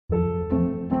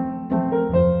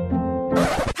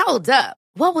Hold up.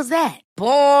 What was that?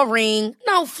 Boring.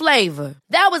 No flavor.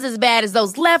 That was as bad as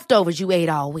those leftovers you ate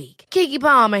all week. Keke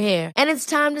Palmer here. And it's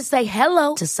time to say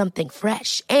hello to something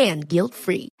fresh and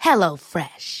guilt-free. Hello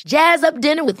Fresh. Jazz up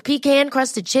dinner with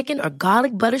pecan-crusted chicken or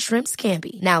garlic butter shrimp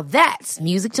scampi. Now that's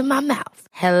music to my mouth.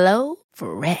 Hello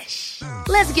Fresh.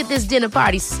 Let's get this dinner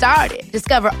party started.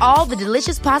 Discover all the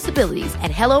delicious possibilities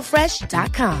at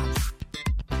hellofresh.com.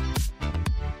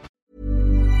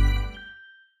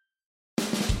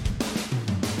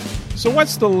 So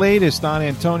what's the latest on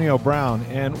Antonio Brown,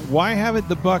 and why haven't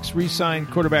the Bucs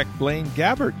re-signed quarterback Blaine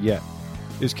Gabbert yet?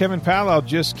 Is Kevin Powell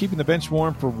just keeping the bench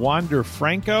warm for Wander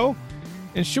Franco?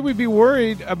 And should we be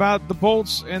worried about the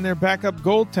Bolts and their backup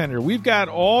goaltender? We've got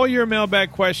all your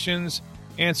mailbag questions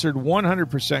answered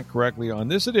 100% correctly on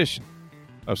this edition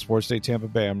of Sports Day Tampa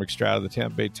Bay. I'm Rick Stroud of the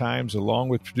Tampa Bay Times, along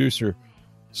with producer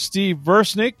Steve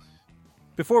Versnick.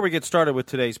 Before we get started with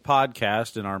today's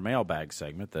podcast and our mailbag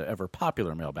segment, the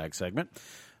ever-popular mailbag segment,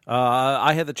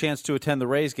 I had the chance to attend the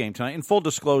Rays game tonight. In full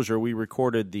disclosure, we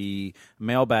recorded the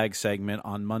mailbag segment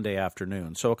on Monday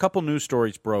afternoon. So a couple news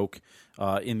stories broke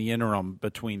in the interim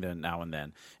between now and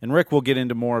then. And Rick will get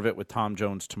into more of it with Tom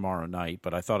Jones tomorrow night,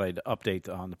 but I thought I'd update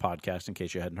on the podcast in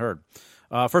case you hadn't heard.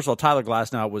 First of all, Tyler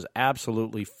Glasnow was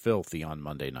absolutely filthy on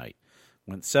Monday night.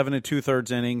 Went 7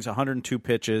 2/3 innings, 102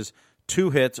 pitches,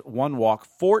 2 hits, 1 walk,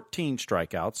 14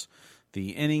 strikeouts. The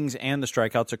innings and the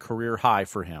strikeouts a career high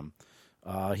for him.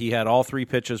 He had all 3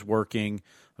 pitches working.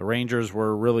 The Rangers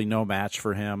were really no match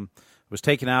for him. Was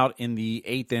taken out in the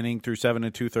 8th inning through 7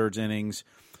 2/3 innings.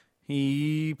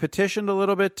 He petitioned a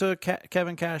little bit to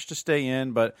Kevin Cash to stay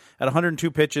in, but at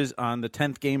 102 pitches on the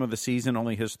 10th game of the season,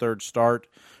 only his 3rd start,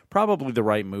 probably the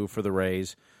right move for the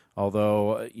Rays.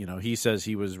 Although, he says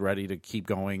he was ready to keep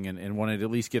going and wanted to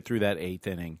at least get through that 8th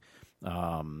inning.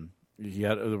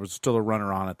 There was still a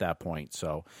runner on at that point.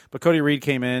 But Cody Reed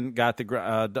came in, got the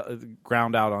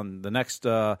ground out on the next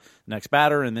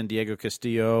batter, and then Diego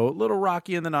Castillo, a little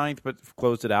rocky in the 9th, but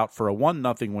closed it out for a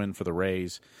 1-0 win for the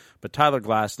Rays. But Tyler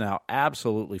Glasnow,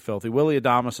 absolutely filthy. Willy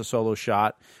Adames, a solo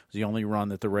shot, was the only run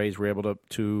that the Rays were able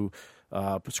to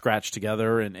scratch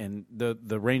together, and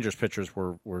the Rangers pitchers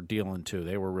were dealing too.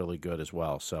 They were really good as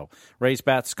well. So Rays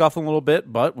bats scuffling a little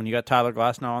bit, but when you got Tyler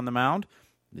Glasnow on the mound,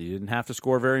 you didn't have to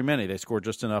score very many. They scored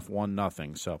just enough,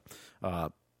 1-0. So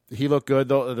he looked good.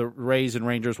 Though the Rays and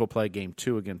Rangers will play Game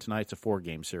 2 again tonight. It's a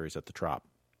 4-game series at the Trop.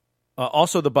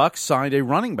 Also, the Bucs signed a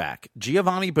running back,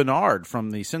 Giovanni Bernard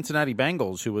from the Cincinnati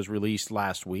Bengals, who was released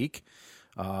last week.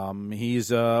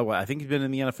 He's I think he's been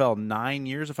in the NFL 9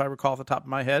 years, if I recall off the top of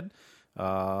my head.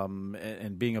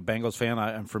 And being a Bengals fan,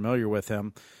 I'm familiar with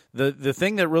him. The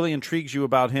thing that really intrigues you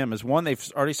about him is, one,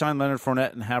 they've already signed Leonard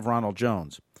Fournette and have Ronald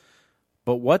Jones.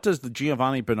 But what does the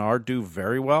Giovanni Bernard do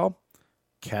very well?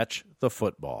 Catch the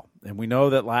football. And we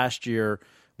know that last year,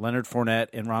 Leonard Fournette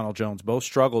and Ronald Jones both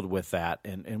struggled with that.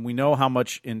 And we know how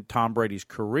much in Tom Brady's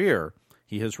career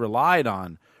he has relied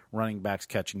on running backs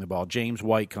catching the ball. James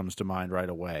White comes to mind right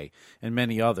away, and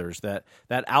many others. That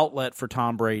outlet for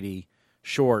Tom Brady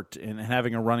short and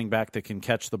having a running back that can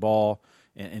catch the ball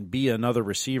and be another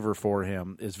receiver for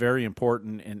him is very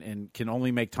important and can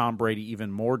only make Tom Brady even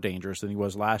more dangerous than he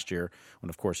was last year when,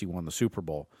 of course, he won the Super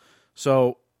Bowl.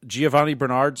 So Giovanni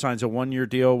Bernard signs a 1-year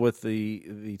deal with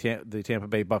the Tampa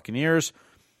Bay Buccaneers.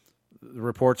 The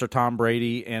reports are Tom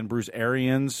Brady and Bruce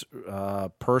Arians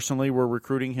personally were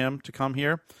recruiting him to come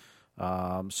here.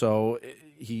 So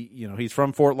he's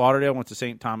from Fort Lauderdale, went to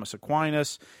St. Thomas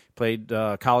Aquinas, played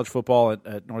college football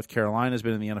at North Carolina, has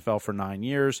been in the NFL for 9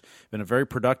 years, been a very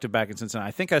productive back in Cincinnati.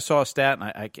 I think I saw a stat, and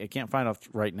I can't find it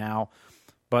right now,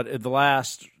 but in the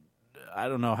last, I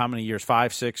don't know how many years,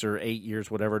 5, 6, or 8 years,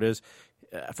 whatever it is,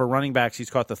 for running backs, he's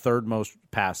caught the 3rd most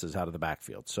passes out of the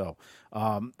backfield. So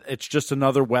it's just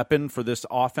another weapon for this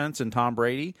offense and Tom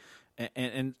Brady.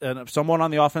 And someone on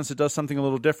the offense that does something a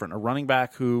little different, a running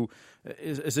back who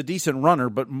is a decent runner,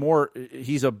 but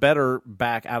he's a better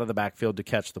back out of the backfield to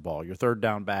catch the ball. Your 3rd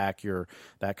down back,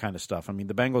 that kind of stuff. I mean,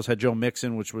 the Bengals had Joe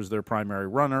Mixon, which was their primary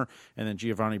runner, and then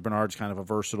Giovanni Bernard's kind of a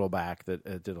versatile back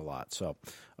that did a lot. So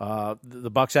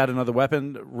the Bucs add another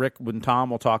weapon. Rick and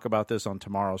Tom will talk about this on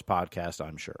tomorrow's podcast,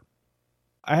 I'm sure.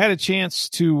 I had a chance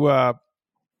to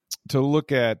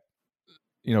look at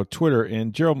Twitter,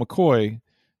 and Gerald McCoy,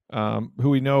 who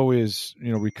we know is,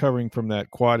 recovering from that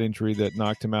quad injury that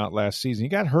knocked him out last season. He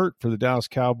got hurt for the Dallas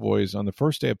Cowboys on the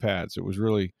first day of pads. It was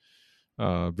really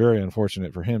very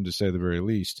unfortunate for him, to say the very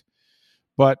least.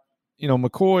 But,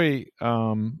 McCoy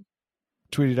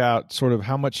tweeted out sort of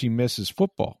how much he misses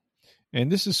football.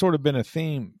 And this has sort of been a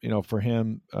theme, for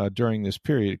him during this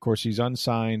period. Of course, he's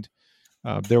unsigned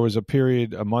There was a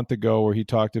period a month ago where he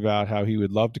talked about how he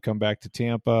would love to come back to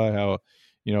Tampa, how,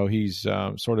 he's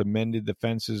sort of mended the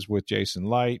fences with Jason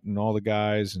Light and all the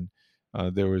guys.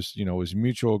 And there was, was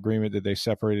mutual agreement that they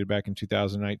separated back in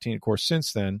 2019. Of course,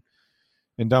 since then,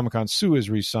 and Ndamukong Suh has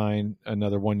re-signed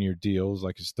another 1-year deal. It was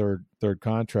like his third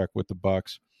contract with the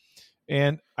Bucs.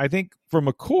 And I think for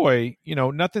McCoy,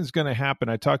 nothing's going to happen.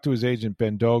 I talked to his agent,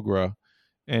 Ben Dogra,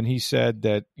 and he said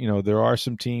that, there are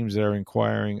some teams that are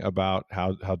inquiring about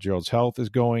how Gerald's health is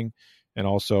going, and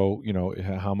also,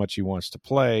 how much he wants to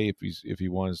play, if he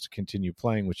wants to continue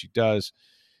playing, which he does.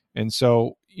 And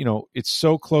so, it's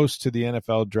so close to the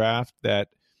NFL draft that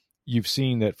you've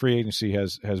seen that free agency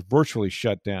has virtually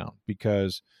shut down,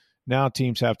 because now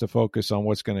teams have to focus on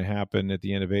what's going to happen at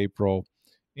the end of April.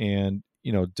 And,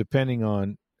 depending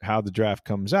on how the draft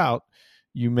comes out,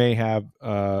 you may have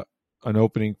an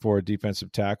opening for a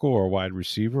defensive tackle or a wide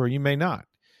receiver, or you may not.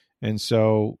 And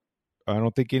so I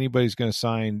don't think anybody's going to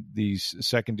sign these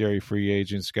secondary free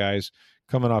agents, guys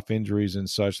coming off injuries and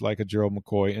such, like a Gerald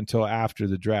McCoy, until after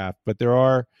the draft. But there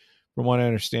are, from what I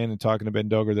understand and talking to Ben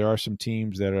Doger, there are some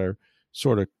teams that are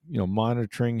sort of,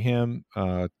 monitoring him,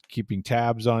 keeping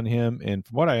tabs on him. And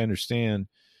from what I understand,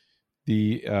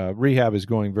 the rehab is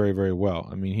going very, very well.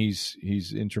 I mean,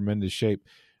 he's in tremendous shape.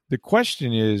 The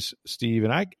question is, Steve,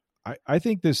 and I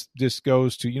think this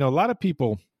goes to, a lot of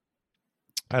people,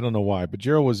 I don't know why, but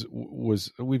Gerald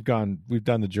was we've done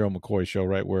the Gerald McCoy show,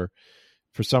 right, where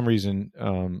for some reason,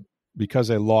 because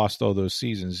they lost all those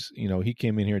seasons, he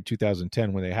came in here in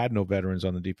 2010 when they had no veterans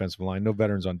on the defensive line, no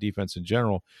veterans on defense in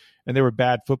general, and they were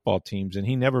bad football teams, and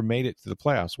he never made it to the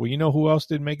playoffs. Well, you know who else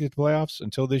didn't make it to the playoffs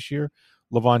until this year?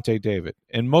 Lavonte David.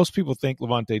 And most people think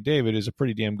Lavonte David is a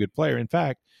pretty damn good player. In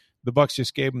fact, the Bucs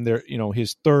just gave him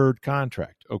his third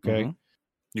contract, okay? Mm-hmm.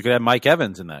 You could have Mike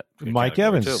Evans in that. Mike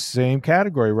Evans, too. Same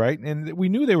category, right? And we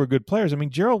knew they were good players. I mean,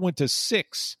 Gerald went to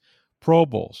 6 Pro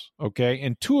Bowls, okay?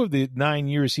 And 2 of the 9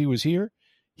 years he was here,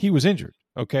 he was injured,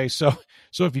 okay? So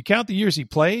if you count the years he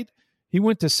played, he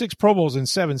went to 6 Pro Bowls in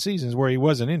 7 seasons where he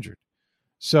wasn't injured.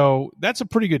 So that's a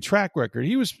pretty good track record.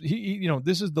 He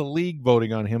this is the league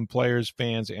voting on him, players,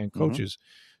 fans, and coaches.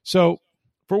 Mm-hmm. So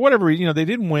for whatever reason, they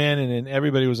didn't win, and then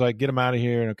everybody was like, get him out of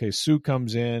here. And okay, Suh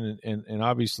comes in, and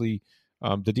obviously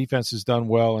the defense has done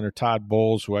well under Todd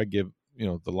Bowles, who I give,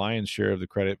 the lion's share of the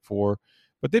credit for.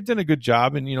 But they've done a good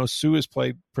job, and, Suh has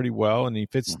played pretty well, and he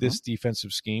fits this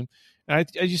defensive scheme. And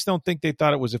I just don't think they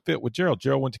thought it was a fit with Gerald.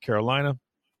 Gerald went to Carolina,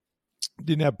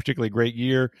 didn't have a particularly great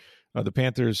year. The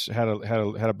Panthers had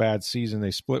a bad season.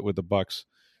 They split with the Bucs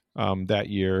that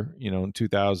year, in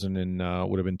 2000 and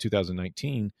would have been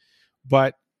 2019.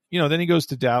 But then he goes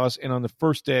to Dallas, and on the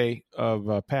first day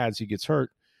of pads, he gets hurt.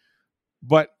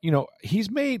 But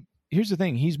he's made. Here's the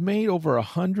thing: he's made over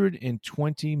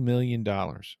 $120 million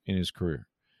in his career.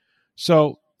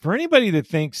 So for anybody that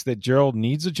thinks that Gerald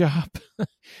needs a job,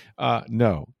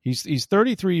 no, he's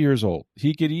 33 years old.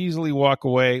 He could easily walk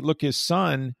away. Look, his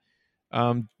son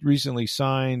recently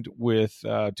signed with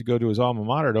to go to his alma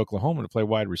mater at Oklahoma to play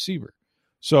wide receiver.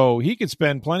 So he could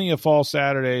spend plenty of fall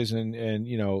Saturdays and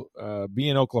be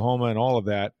in Oklahoma and all of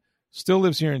that. Still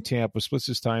lives here in Tampa, splits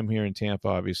his time here in Tampa,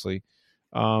 obviously.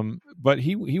 But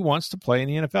he wants to play in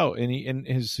the NFL, and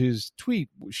his tweet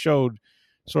showed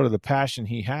sort of the passion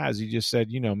he has. He just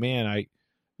said, man,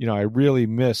 I really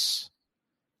miss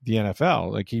the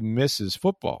NFL. Like, he misses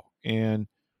football. And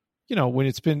when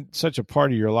it's been such a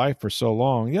part of your life for so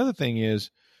long. The other thing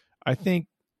is, I think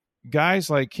guys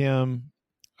like him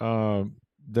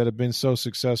that have been so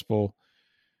successful,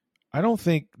 I don't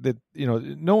think that,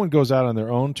 no one goes out on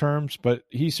their own terms, but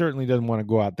he certainly doesn't want to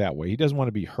go out that way. He doesn't want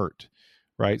to be hurt,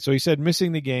 right? So he said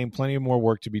missing the game, plenty of more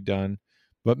work to be done,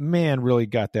 but man, really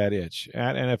got that itch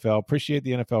at NFL. Appreciate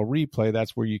the NFL replay.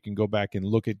 That's where you can go back and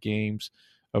look at games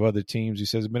of other teams. He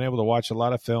says, I've been able to watch a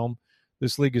lot of film.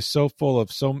 This league is full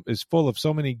of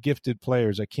so many gifted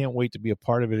players. I can't wait to be a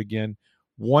part of it again,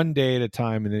 one day at a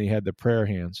time. And then he had the prayer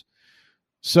hands.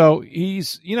 So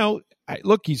he's,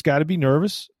 he's got to be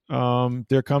nervous.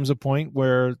 There comes a point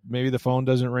where maybe the phone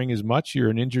doesn't ring as much.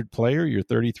 You're an injured player. You're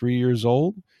 33 years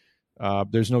old.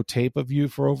 There's no tape of you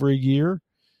for over a year,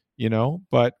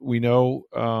 but we know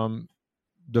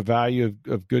the value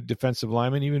of good defensive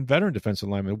linemen, even veteran defensive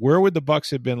linemen. Where would the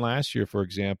Bucs have been last year, for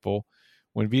example,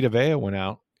 when Vita Vea went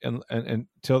out and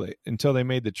until they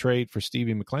made the trade for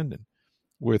Stevie McClendon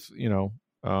with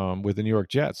the New York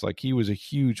Jets? Like, he was a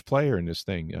huge player in this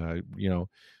thing.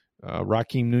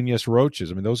 Raheem Nunez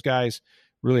Roches. I mean, those guys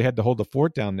really had to hold the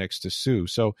fort down next to Suh.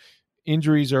 So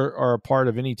injuries are a part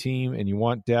of any team, and you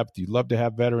want depth. You love to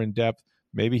have veteran depth.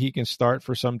 Maybe he can start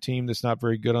for some team that's not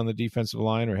very good on the defensive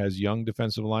line or has young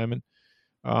defensive linemen.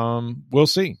 we'll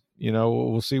see.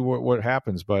 We'll see what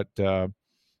happens. But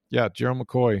yeah, Gerald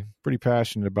McCoy, pretty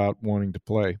passionate about wanting to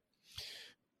play.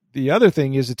 The other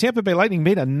thing is the Tampa Bay Lightning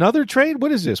made another trade.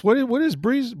 What is this? What is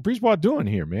Brisebois doing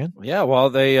here, man? Yeah, well,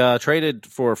 they traded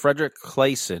for Frederick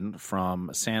Claesson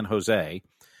from San Jose.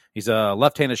 He's a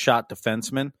left-handed shot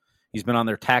defenseman. He's been on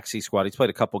their taxi squad. He's played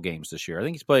a couple games this year. I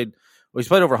think he's played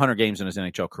over 100 games in his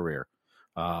NHL career.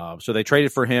 So they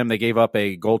traded for him. They gave up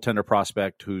a goaltender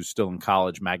prospect who's still in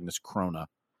college, Magnus Krona,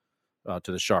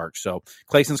 to the Sharks. So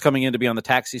Claesson's coming in to be on the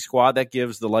taxi squad. That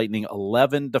gives the Lightning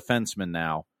 11 defensemen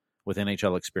now with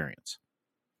NHL experience.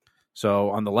 So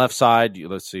on the left side,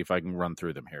 let's see if I can run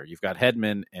through them here. You've got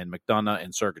Hedman and McDonough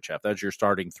and Sergachev. That's your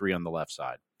starting three on the left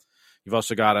side. You've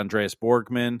also got Andreas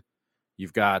Borgman.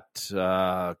 You've got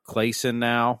Claesson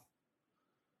now.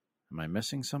 Am I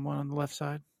missing someone on the left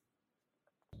side?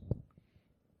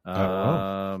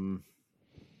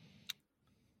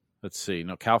 Let's see.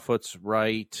 No, Cal Foot's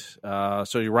right.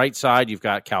 So your right side, you've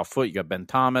got Cal Foot. You got Ben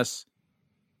Thomas.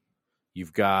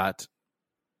 You've got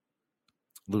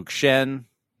Luke Shen.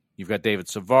 You've got David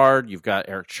Savard. You've got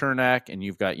Eric Chernak, and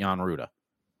you've got Jan Ruda.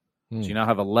 So you now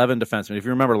have 11 defensemen. If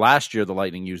you remember last year, the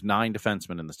Lightning used 9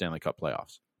 defensemen in the Stanley Cup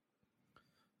playoffs.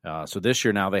 So this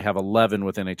year now they have 11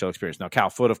 with NHL experience. Now Cal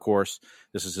Foot, of course,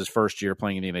 this is his first year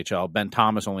playing in the NHL. Ben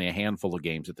Thomas, only a handful of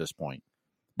games at this point.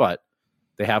 But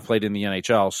they have played in the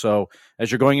NHL. So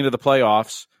as you're going into the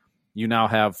playoffs, you now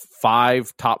have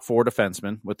 5 top 4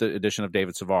 defensemen with the addition of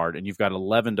David Savard, and you've got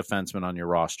 11 defensemen on your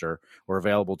roster or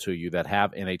available to you that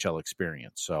have NHL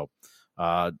experience. So,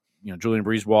 Julien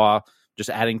Brisebois just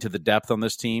adding to the depth on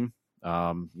this team.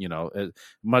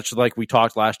 Much like we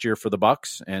talked last year for the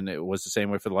Bucks, and it was the same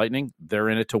way for the Lightning. They're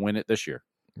in it to win it this year.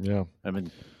 Yeah, I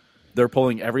mean, they're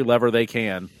pulling every lever they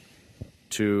can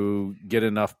to get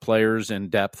enough players and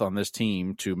depth on this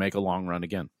team to make a long run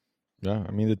again. Yeah,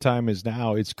 I mean, the time is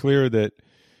now. It's clear that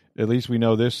at least we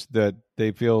know this, that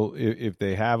they feel if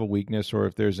they have a weakness or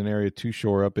if there's an area to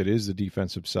shore up, it is the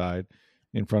defensive side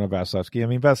in front of Vasilevsky. I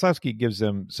mean, Vasilevsky gives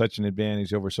them such an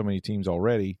advantage over so many teams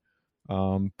already,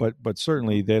 but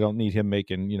certainly they don't need him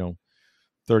making,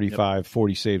 35,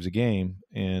 40 saves a game.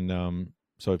 And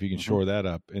so if you can shore that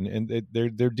up, and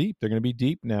they're deep. They're going to be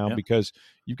deep now because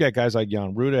you've got guys like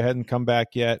Jan Ruda hadn't come back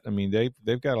yet. I mean,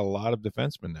 they've got a lot of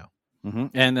defensemen now. Mm-hmm.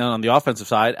 And on the offensive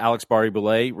side, Alex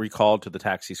Barré-Boulet recalled to the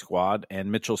taxi squad,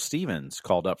 and Mitchell Stevens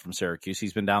called up from Syracuse.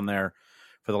 He's been down there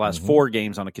for the last 4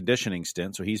 games on a conditioning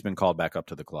stint, so he's been called back up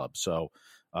to the club. So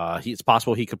it's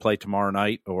possible he could play tomorrow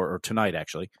night or tonight,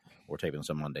 actually. We're taping this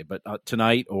on Monday, but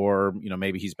tonight, or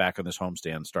maybe he's back on this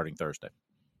homestand starting Thursday.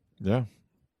 Yeah,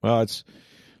 well,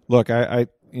 I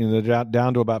they're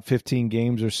down to about 15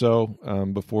 games or so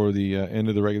before the end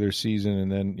of the regular season,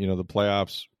 and then the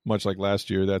playoffs. Much like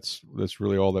last year, that's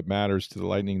really all that matters to the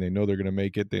Lightning. They know they're going to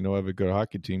make it. They know they have a good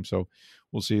hockey team. So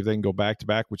we'll see if they can go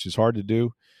back-to-back, which is hard to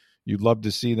do. You'd love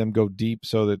to see them go deep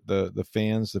so that the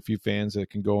few fans that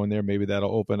can go in there, maybe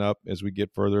that'll open up as we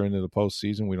get further into the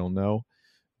postseason. We don't know.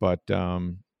 But, they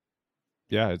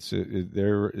got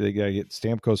to get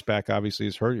Stamkos back, obviously,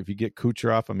 is hurt. If you get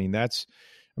Kucherov,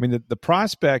 the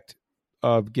prospect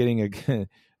of getting an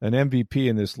MVP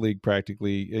in this league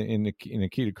practically in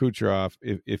Nikita Kucherov,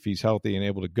 if he's healthy and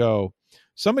able to go.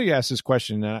 Somebody asked this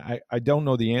question, and I don't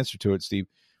know the answer to it, Steve.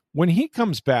 When he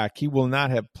comes back, he will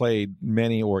not have played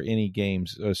many or any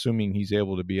games, assuming he's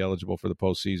able to be eligible for the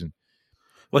postseason.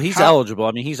 Well, he's eligible.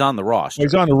 I mean, he's on the roster.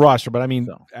 He's on the roster, but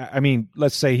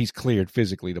let's say he's cleared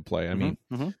physically to play.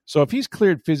 So if he's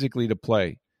cleared physically to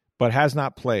play, but has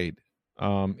not played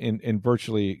in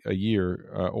virtually a year,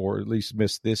 or at least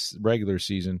missed this regular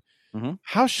season,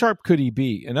 how sharp could he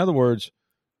be? In other words,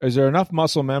 is there enough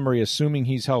muscle memory, assuming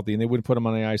he's healthy, and they wouldn't put him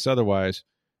on the ice otherwise,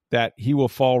 that he will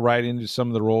fall right into some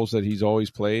of the roles that he's always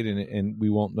played, and we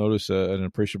won't notice an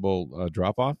appreciable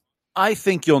drop-off? I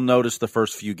think you'll notice the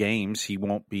first few games he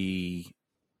won't be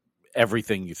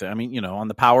everything you think. I mean, on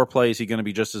the power play, is he going to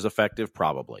be just as effective?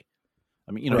 Probably.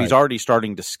 I mean, right. He's already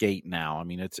starting to skate now. I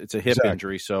mean, it's a hip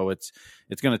injury, so it's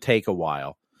going to take a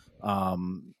while.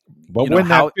 But when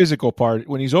that physical part,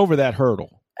 when he's over that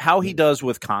hurdle, how he does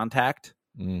with contact,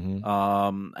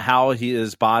 how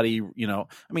his body,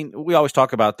 we always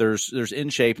talk about there's in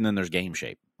shape and then there's game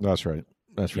shape. That's right.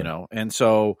 And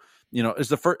so, is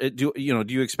the first, do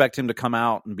you expect him to come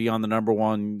out and be on the number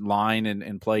one line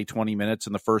and play 20 minutes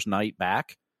in the first night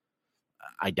back?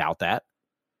 I doubt that.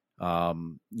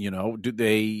 Do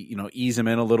they, ease him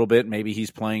in a little bit? Maybe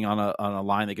he's playing on a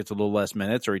line that gets a little less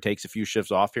minutes, or he takes a few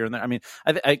shifts off here and there. I mean,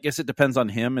 I guess it depends on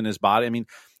him and his body. I mean,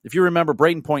 if you remember,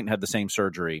 Braden Point had the same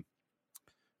surgery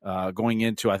going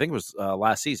into, I think it was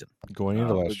last season. Going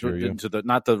into last year, into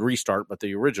not the restart, but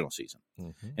the original season.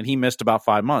 Mm-hmm. And he missed about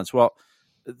 5 months. Well,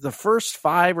 the first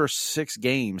 5 or 6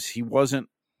 games, he wasn't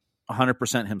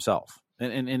 100% himself.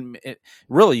 And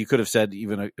really, you could have said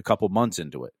even a couple months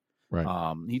into it.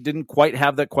 Right. He didn't quite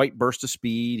have that burst of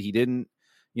speed. He didn't,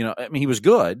 I mean, he was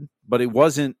good, but it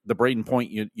wasn't the Braden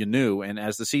Point you knew. And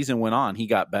as the season went on, he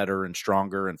got better and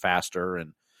stronger and faster.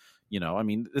 And, I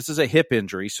mean, this is a hip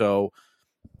injury. So,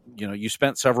 you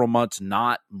spent several months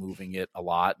not moving it a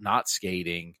lot, not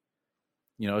skating.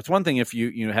 It's one thing if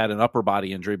you had an upper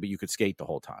body injury, but you could skate the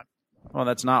whole time. Well,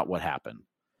 that's not what happened.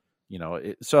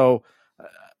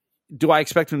 Do I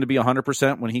expect him to be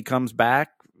 100% when he comes back?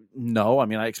 No. I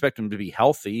mean, I expect him to be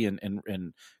healthy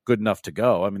and good enough to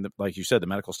go. I mean, like you said, the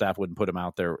medical staff wouldn't put him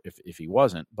out there if he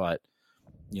wasn't. But,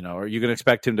 are you going to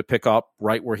expect him to pick up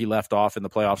right where he left off in the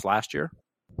playoffs last year?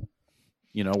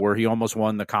 Where he almost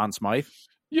won the Conn Smythe?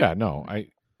 Yeah, no, I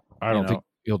don't think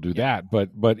he'll do that.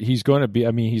 But he's going to be.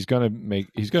 I mean, he's going to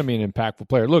be an impactful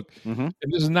player. Look, and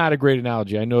this is not a great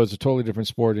analogy. I know it's a totally different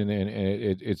sport, and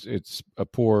it's a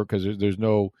poor because there's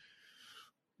no.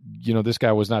 This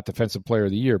guy was not Defensive Player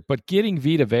of the Year, but getting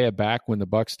Vita Vea back when the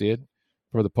Bucks did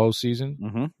for the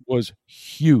postseason was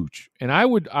huge. And I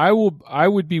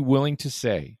would be willing to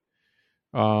say,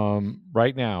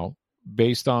 right now,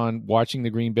 based on watching the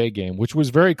Green Bay game, which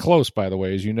was very close, by the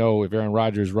way, as you know, if Aaron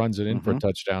Rodgers runs it in for a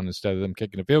touchdown instead of them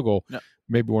kicking a field goal,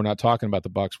 maybe we're not talking about the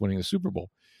Bucks winning the Super Bowl.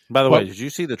 By the way, did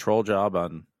you see the troll job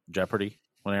on Jeopardy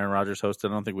when Aaron Rodgers hosted?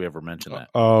 I don't think we ever mentioned that.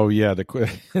 Oh yeah,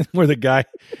 where the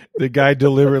guy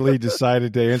deliberately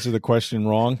decided to answer the question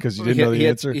wrong because he didn't know the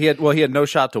answer. He had no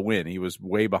shot to win. He was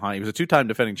way behind. He was a 2-time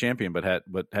defending champion, but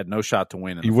had no shot to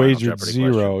win. In he wagered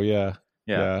zero. Question.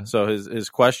 Yeah. So his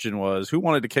question was, who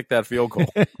wanted to kick that field goal?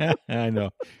 I know.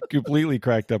 Completely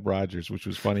cracked up Rodgers, which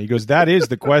was funny. He goes, "That is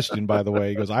the question, by the way."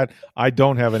 He goes, "I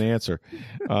don't have an answer."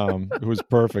 It was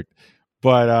perfect.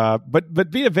 But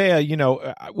Vita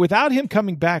Vea, without him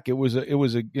coming back, it was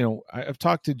a I've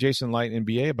talked to Jason Light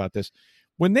NBA about this.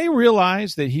 When they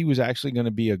realized that he was actually going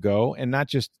to be a go and not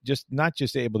just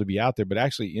able to be out there, but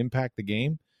actually impact the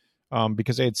game,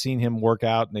 because they had seen him work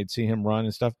out and they'd seen him run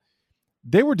and stuff.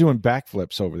 They were doing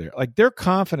backflips over there. Like their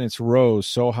confidence rose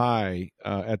so high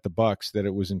at the Bucks that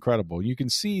it was incredible. You can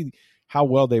see how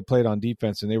well they played on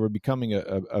defense, and they were becoming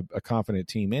a confident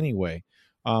team anyway.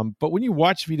 But when you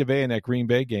watch Vita Vea in that Green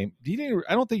Bay game,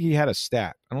 I don't think he had a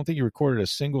stat. I don't think he recorded a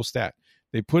single stat.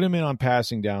 They put him in on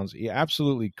passing downs. He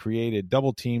absolutely created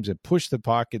double teams and pushed the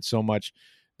pocket so much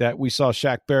that we saw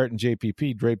Shaq Barrett and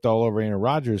JPP draped all over Aaron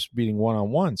Rodgers beating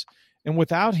one-on-ones. And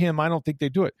without him, I don't think they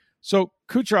do it. So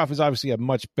Kucherov is obviously a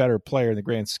much better player in the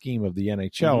grand scheme of the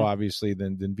NHL, obviously,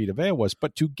 than Vita Vea was.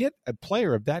 But to get a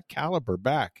player of that caliber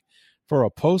back for a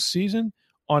postseason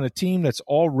on a team that's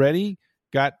already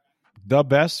got the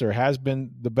best or has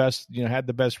been the best, had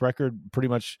the best record pretty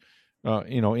much,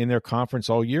 in their conference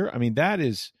all year. I mean, that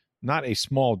is not a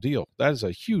small deal. That is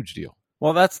a huge deal.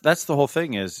 Well, that's the whole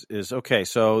thing is okay.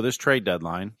 So this trade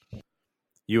deadline,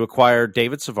 you acquired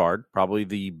David Savard, probably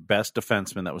the best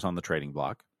defenseman that was on the trading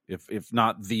block. If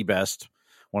not the best,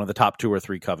 one of the top 2 or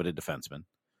 3 coveted defensemen.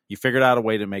 You figured out a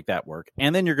way to make that work.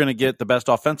 And then you're going to get the best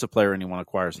offensive player anyone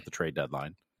acquires at the trade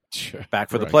deadline back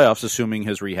for the playoffs, assuming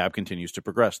his rehab continues to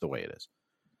progress the way it is.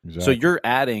 Exactly. So you're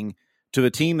adding to the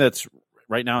team that's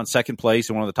right now in second place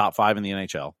and one of the top 5 in the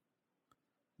NHL.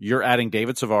 You're adding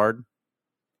David Savard,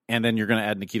 and then you're going to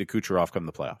add Nikita Kucherov come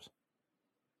the playoffs.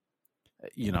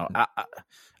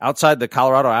 Outside the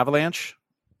Colorado Avalanche,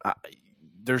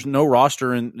 there's no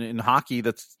roster in hockey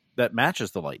that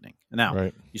matches the Lightning.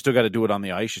 Now, You still got to do it on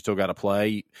the ice. You still got to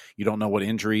play. You don't know what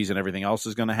injuries and everything else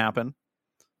is going to happen.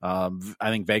 I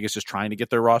think Vegas is trying to get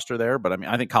their roster there, but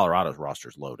I think Colorado's roster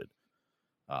is loaded.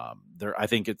 I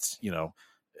think it's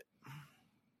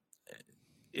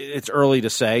early to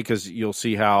say because you'll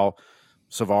see how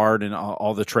Savard and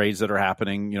all the trades that are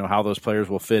happening, how those players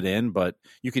will fit in. But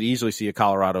you could easily see a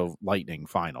Colorado Lightning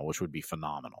final, which would be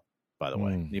phenomenal. By the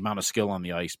way, the amount of skill on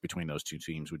the ice between those two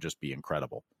teams would just be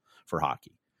incredible for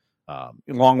hockey. A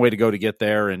long way to go to get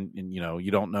there, and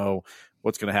you don't know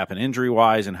what's going to happen injury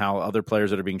wise and how other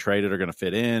players that are being traded are going to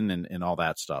fit in and all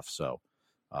that stuff. So,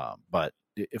 but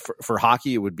for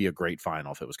hockey, it would be a great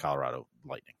final if it was Colorado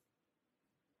Lightning.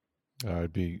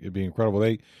 It'd be incredible.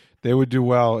 They would do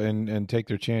well and take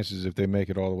their chances if they make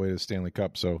it all the way to the Stanley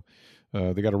Cup. So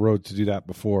they got a road to do that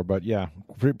before. But yeah,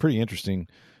 pretty interesting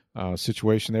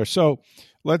situation there. So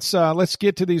let's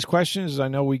get to these questions. I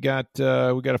know we got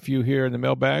a few here in the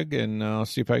mailbag, and I'll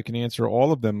see if I can answer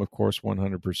all of them. Of course,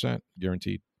 100%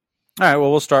 guaranteed. All right.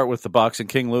 Well, we'll start with the Bucks. And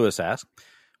King Lewis asks,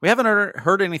 We haven't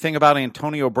heard anything about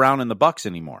Antonio Brown and the Bucs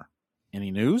anymore. Any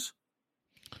news?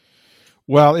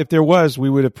 Well, if there was, we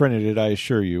would have printed it, I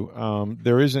assure you.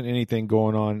 There isn't anything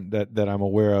going on that I'm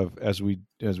aware of as we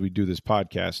do this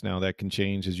podcast now. That can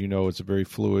change. As you know, it's a very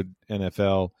fluid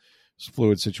NFL,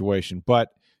 fluid situation. But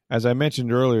as I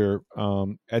mentioned earlier,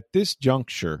 at this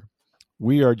juncture,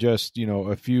 we are just,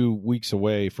 a few weeks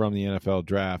away from the NFL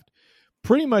draft.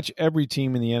 Pretty much every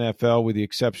team in the NFL, with the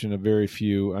exception of very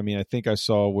few. I mean, I think I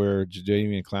saw where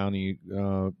Jadeveon Clowney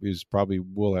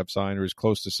will have signed or is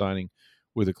close to signing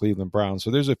with the Cleveland Browns. So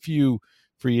there's a few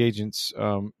free agents,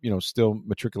 still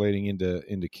matriculating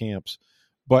into camps.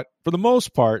 But for the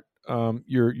most part,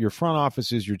 your front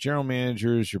offices, your general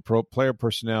managers, your player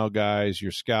personnel guys,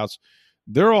 your scouts,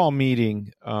 they're all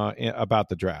meeting about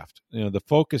the draft. The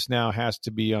focus now has to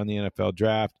be on the NFL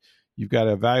draft. You've got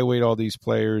to evaluate all these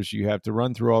players. You have to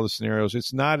run through all the scenarios.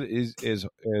 It's not as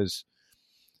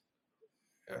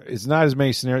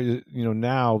many scenarios,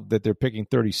 now that they're picking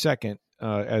 32nd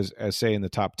as say in the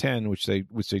top 10, which they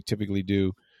typically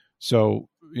do. So,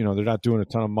 they're not doing a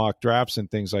ton of mock drafts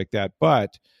and things like that,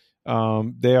 but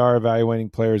they are evaluating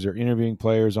players. They're interviewing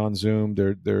players on Zoom.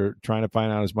 They're trying to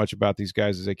find out as much about these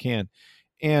guys as they can.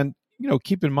 And,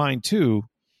 keep in mind too,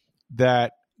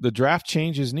 that the draft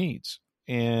changes needs.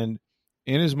 And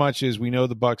in as much as we know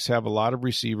the Bucs have a lot of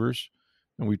receivers,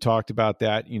 and we talked about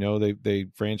that, they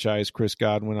franchised Chris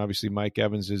Godwin. Obviously, Mike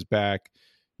Evans is back.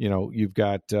 You've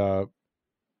got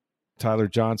Tyler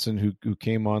Johnson, who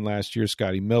came on last year,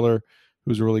 Scotty Miller,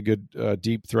 who's a really good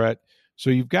deep threat. So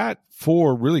you've got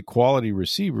 4 really quality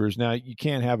receivers. Now, you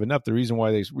can't have enough. The reason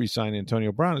why they re-signed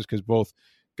Antonio Brown is because both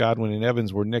Godwin and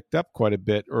Evans were nicked up quite a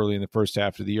bit early in the first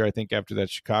half of the year. I think after that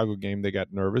Chicago game, they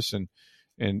got nervous,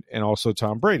 and also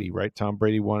Tom Brady, right? Tom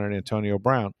Brady wanted Antonio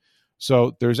Brown.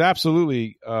 So there's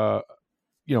absolutely, a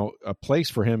place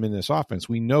for him in this offense.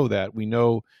 We know that. We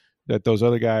know that those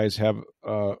other guys have,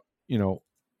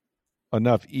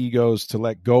 enough egos to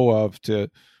let go of to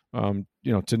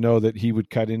know that he would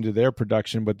cut into their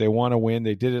production, but they want to win.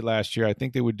 They did it last year. I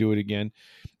think they would do it again.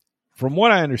 From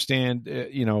what I understand,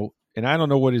 and I don't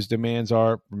know what his demands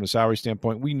are from a salary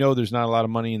standpoint. We know there's not a lot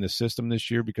of money in the system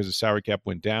this year because the salary cap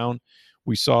went down.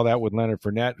 We saw that with Leonard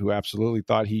Fournette, who absolutely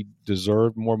thought he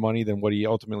deserved more money than what he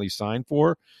ultimately signed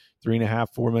for,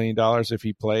 $3.5–4 million if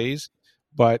he plays.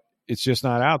 But it's just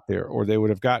not out there, or they would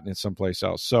have gotten it someplace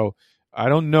else. So I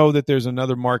don't know that there's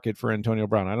another market for Antonio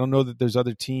Brown. I don't know that there's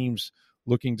other teams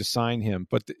looking to sign him.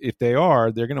 But if they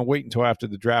are, they're going to wait until after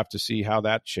the draft to see how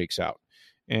that shakes out.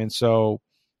 And so,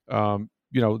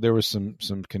 there was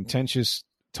some contentious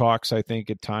talks, I think,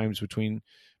 at times between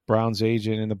Brown's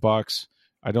agent and the Bucs.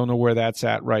 I don't know where that's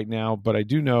at right now, but I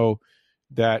do know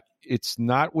that it's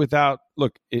not without –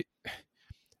 look,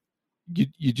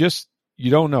 you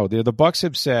don't know. The Bucs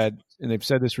have said, and they've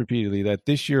said this repeatedly, that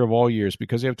this year of all years,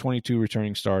 because they have 22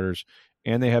 returning starters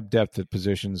and they have depth at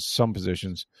positions, some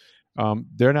positions,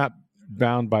 they're not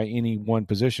bound by any one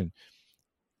position.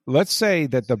 Let's say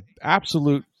that the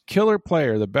absolute killer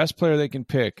player, the best player they can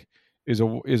pick, is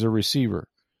a receiver.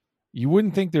 You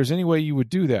wouldn't think there's any way you would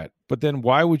do that. But then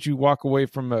why would you walk away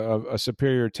from a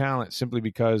superior talent simply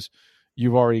because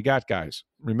you've already got guys?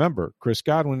 Remember, Chris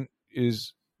Godwin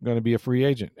is going to be a free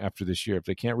agent after this year. If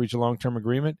they can't reach a long-term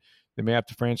agreement, they may have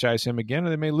to franchise him again, or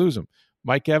they may lose him.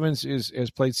 Mike Evans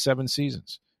has played 7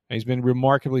 seasons, and he's been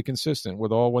remarkably consistent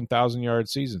with all 1,000-yard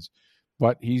seasons.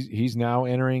 But he's now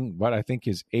entering what I think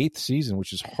his 8th season,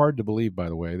 which is hard to believe, by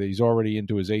the way, that he's already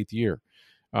into his 8th year.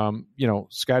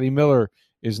 Scotty Miller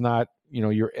is not,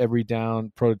 your every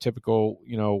down prototypical,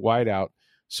 wideout.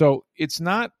 So it's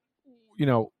not,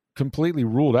 completely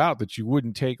ruled out that you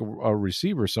wouldn't take a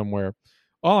receiver somewhere.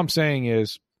 All I'm saying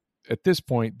is at this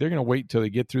point, they're going to wait until they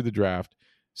get through the draft,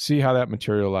 see how that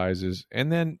materializes.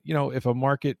 And then, if a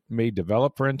market may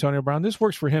develop for Antonio Brown, this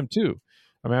works for him too.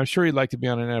 I mean, I'm sure he'd like to be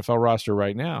on an NFL roster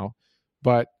right now,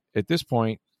 but at this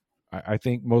point, I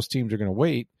think most teams are going to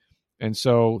wait. And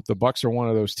so the Bucs are one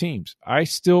of those teams. I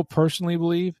still personally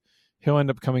believe he'll end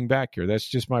up coming back here. That's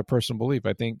just my personal belief.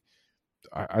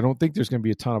 I don't think there's going to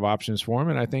be a ton of options for him.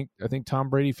 And I think Tom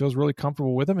Brady feels really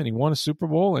comfortable with him, and he won a Super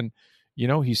Bowl, and,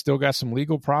 he's still got some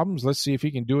legal problems. Let's see if he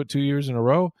can do it 2 years in a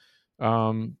row.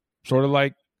 Sort of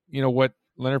like, what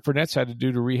Leonard Fournette's had to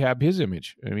do to rehab his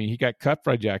image. I mean, he got cut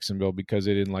by Jacksonville because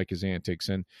they didn't like his antics.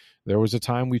 And there was a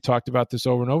time we talked about this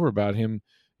over and over about him,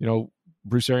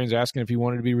 Bruce Arians asking if he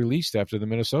wanted to be released after the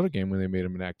Minnesota game when they made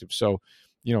him inactive. So,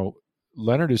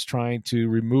 Leonard is trying to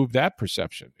remove that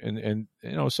perception. And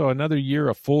so another year,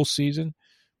 a full season,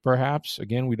 perhaps.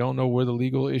 Again, we don't know where the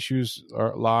legal issues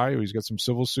lie. He's got some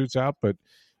civil suits out, but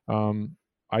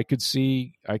I could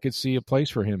see a place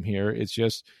for him here. It's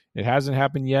just it hasn't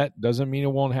happened yet. Doesn't mean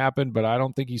it won't happen, but I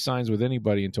don't think he signs with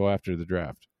anybody until after the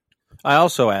draft. I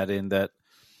also add in that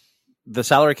the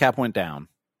salary cap went down,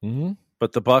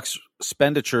 but the Bucs'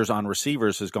 expenditures on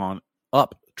receivers has gone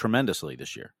up tremendously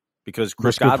this year because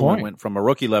Chris Godwin went from a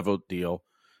rookie level deal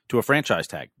to a franchise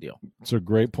tag deal. It's a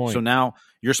great point. So now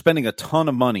you're spending a ton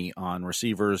of money on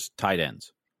receivers, tight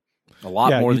ends. A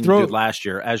lot more than you did last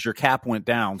year as your cap went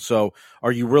down. So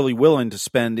are you really willing to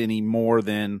spend any more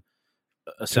than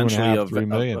essentially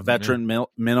a veteran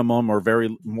minimum or very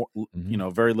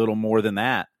little more than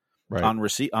that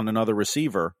on another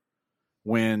receiver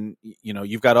when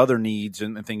you've got other needs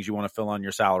and things you want to fill on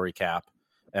your salary cap?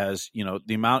 As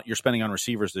the amount you're spending on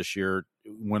receivers this year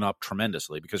went up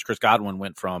tremendously because Chris Godwin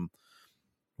went from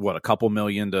a couple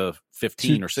million to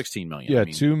 15 or 16 million. Yeah,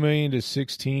 2 million to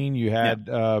 16. You had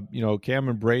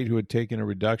Cameron Brate, who had taken a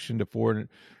reduction to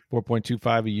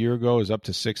 4.25 a year ago, is up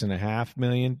to 6.5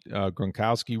 million.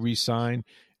 Gronkowski re-signed,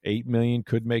 8 million,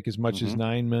 could make as much as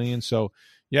 9 million. So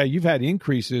yeah, you've had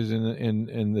increases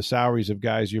in the salaries of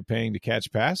guys you're paying to catch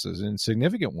passes, and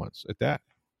significant ones at that.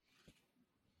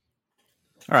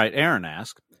 All right, Aaron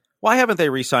asked, why haven't they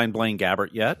re-signed Blaine Gabbert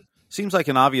yet? Seems like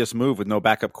an obvious move with no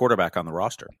backup quarterback on the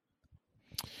roster.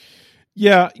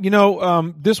 Yeah,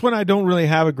 this one I don't really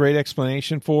have a great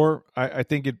explanation for. I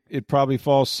think it probably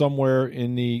falls somewhere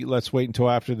in the let's wait until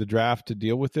after the draft to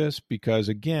deal with this because,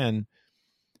 again,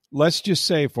 let's just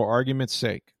say for argument's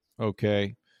sake,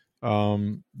 okay,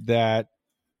 that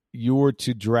you were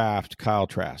to draft Kyle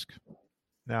Trask.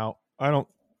 Now,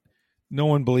 no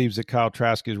one believes that Kyle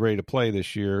Trask is ready to play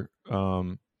this year.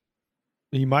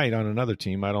 He might on another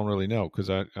team. I don't really know because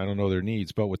I don't know their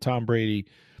needs. But with Tom Brady,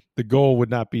 the goal would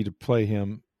not be to play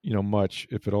him, much,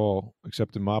 if at all,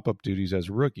 except in mop-up duties as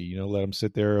a rookie. Let him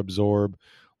sit there, absorb,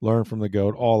 learn from the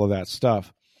GOAT, all of that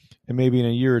stuff. And maybe in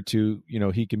a year or two,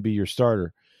 he can be your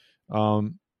starter.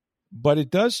 But it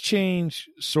does change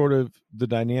sort of the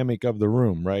dynamic of the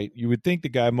room, right? You would think the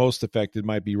guy most affected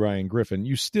might be Ryan Griffin.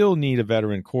 You still need a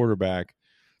veteran quarterback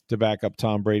to back up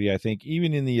Tom Brady, I think,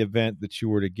 even in the event that you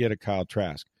were to get a Kyle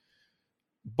Trask.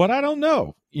 But I don't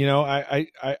know.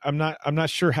 I'm not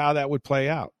sure how that would play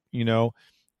out.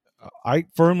 I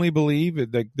firmly believe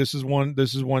that this is one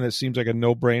that seems like a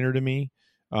no-brainer to me.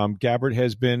 Gabbert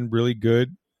has been really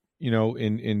good,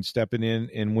 in stepping in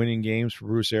and winning games for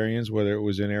Bruce Arians, whether it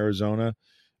was in Arizona.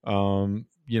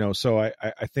 So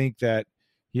I think that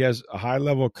he has a high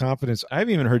level of confidence. I've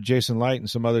even heard Jason Light and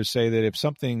some others say that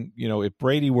if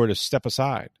Brady were to step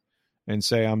aside and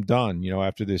say, I'm done,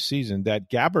 after this season, that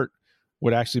Gabbert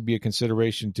would actually be a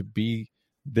consideration to be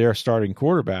their starting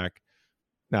quarterback.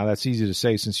 Now, that's easy to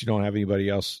say since you don't have anybody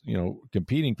else,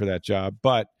 competing for that job,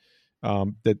 but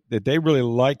that they really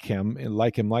like him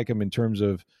in terms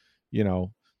of,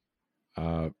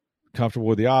 comfortable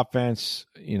with the offense,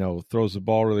 throws the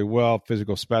ball really well,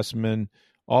 physical specimen,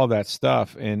 all that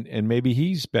stuff. And maybe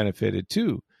he's benefited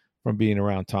too from being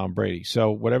around Tom Brady.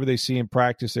 So whatever they see in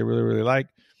practice, they really, really like.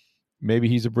 Maybe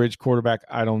he's a bridge quarterback.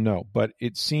 I don't know. But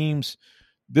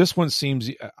this one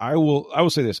seems, I will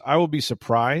say this, I will be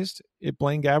surprised if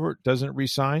Blaine Gabbert doesn't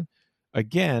re-sign.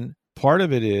 Again, part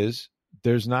of it is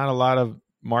there's not a lot of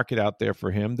market out there for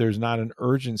him. There's not an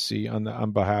urgency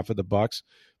on behalf of the Bucs.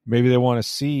 Maybe they want to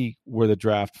see where the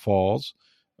draft falls.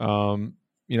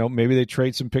 Maybe they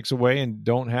trade some picks away and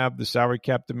don't have the salary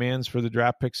cap demands for the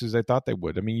draft picks as they thought they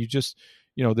would. I mean,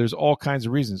 there's all kinds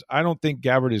of reasons. I don't think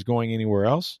Gabbert is going anywhere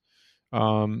else.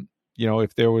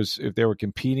 If they were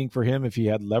competing for him, if he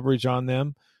had leverage on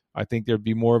them, I think there'd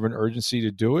be more of an urgency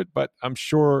to do it. But I'm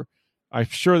sure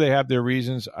they have their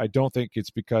reasons. I don't think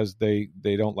it's because they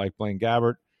don't like Blaine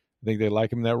Gabbert. I think they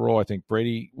like him in that role. I think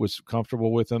Brady was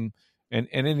comfortable with him. And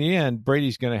in the end,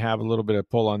 Brady's going to have a little bit of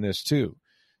pull on this too.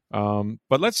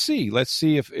 But let's see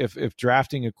if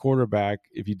drafting a quarterback,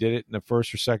 if you did it in the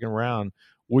first or second round,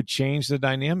 would change the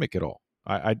dynamic at all.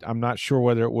 I'm not sure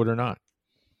whether it would or not.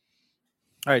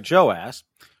 All right, Joe asked,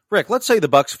 Rick, let's say the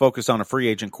Bucs focus on a free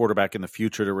agent quarterback in the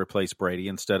future to replace Brady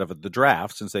instead of the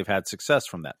draft, since they've had success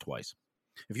from that twice.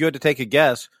 If you had to take a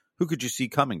guess, who could you see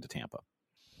coming to Tampa?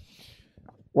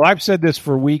 Well, I've said this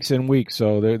for weeks and weeks,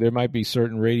 so there might be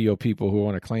certain radio people who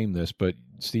want to claim this, but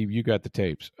Steve, you got the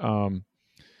tapes.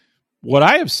 What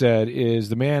I have said is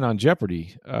the man on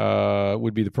Jeopardy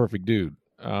would be the perfect dude,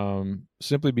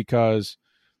 simply because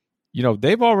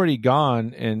they've already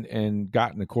gone and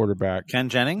gotten a quarterback. Ken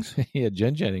Jennings? Yeah,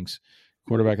 Jen Jennings,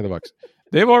 quarterback of the Bucs.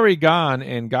 They've already gone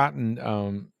and gotten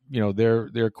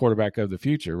their quarterback of the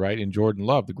future, right, in Jordan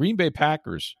Love. The Green Bay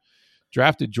Packers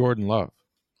drafted Jordan Love.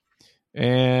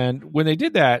 And when they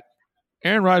did that,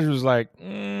 Aaron Rodgers was like,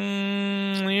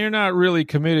 you're not really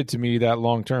committed to me that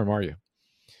long term, are you?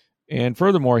 And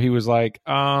furthermore, he was like,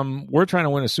 we're trying to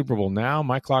win a Super Bowl now.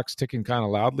 My clock's ticking kind of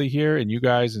loudly here. And you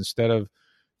guys, instead of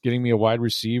getting me a wide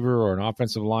receiver or an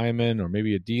offensive lineman or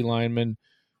maybe a D lineman,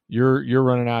 you're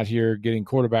running out here getting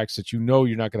quarterbacks that you know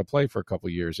you're not going to play for a couple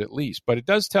of years at least. But it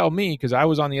does tell me, because I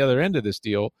was on the other end of this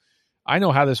deal, I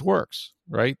know how this works,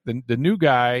 right? The new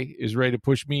guy is ready to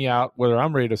push me out whether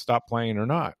I'm ready to stop playing or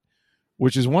not,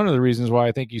 which is one of the reasons why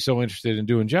I think he's so interested in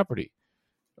doing Jeopardy,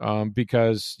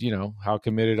 because, you know, how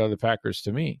committed are the Packers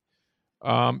to me?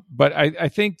 But I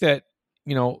think that,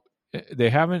 you know, they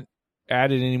haven't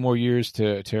added any more years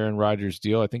to Aaron Rodgers'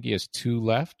 deal. I think he has 2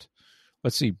 left.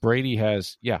 Let's see, Brady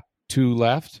has, 2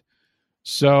 left.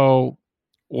 So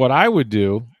what I would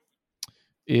do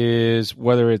is,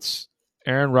 whether it's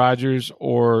Aaron Rodgers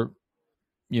or,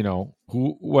 you know,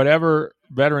 whatever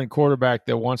veteran quarterback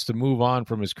that wants to move on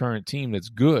from his current team that's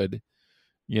good,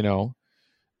 you know,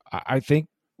 I think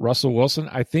Russell Wilson,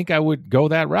 I think I would go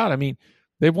that route. I mean,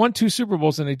 they've won 2 Super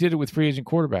Bowls and they did it with free agent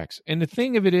quarterbacks. And the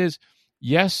thing of it is,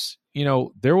 yes, you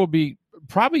know, there will be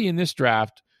probably in this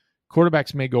draft,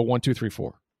 quarterbacks may go 1, 2, 3,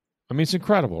 4. I mean, it's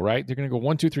incredible, right? They're going to go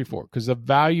 1, 2, 3, 4 because the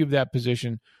value of that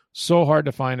position, so hard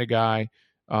to find a guy.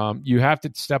 You have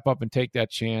to step up and take that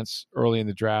chance early in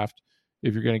the draft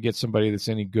if you're going to get somebody that's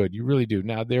any good. You really do.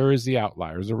 Now, there is the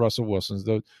outliers, the Russell Wilsons,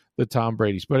 the Tom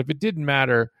Bradys. But if it didn't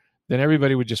matter, then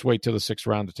everybody would just wait till the 6th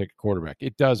round to take a quarterback.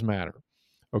 It does matter,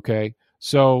 okay?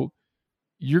 So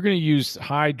you're going to use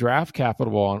high draft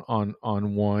capital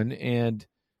on one, and,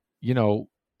 you know,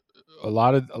 a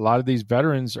lot of these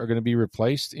veterans are going to be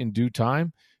replaced in due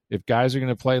time. If guys are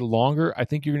going to play longer, I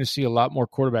think you're going to see a lot more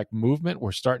quarterback movement.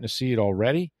 We're starting to see it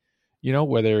already, you know,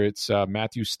 whether it's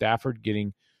Matthew Stafford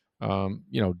getting,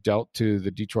 you know, dealt to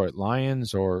the Detroit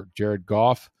Lions, or Jared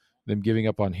Goff, them giving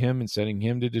up on him and sending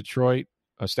him to Detroit,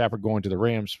 Stafford going to the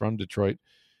Rams from Detroit.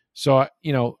 So,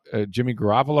 you know, Jimmy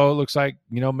Garoppolo looks like,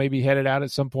 you know, maybe headed out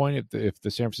at some point if the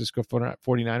San Francisco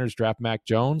 49ers draft Mac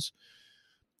Jones.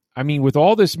 I mean, with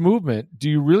all this movement, do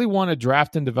you really want to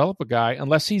draft and develop a guy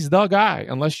unless he's the guy?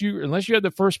 Unless you have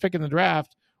the first pick in the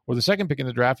draft or the second pick in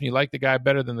the draft and you like the guy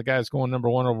better than the guy that's going number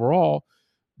 1 overall,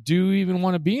 do you even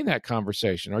want to be in that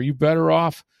conversation? Are you better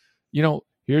off, you know,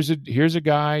 here's a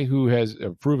guy who has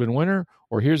a proven winner,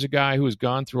 or here's a guy who has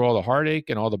gone through all the heartache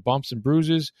and all the bumps and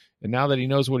bruises, and now that he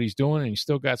knows what he's doing and he's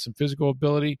still got some physical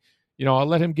ability, you know, I'll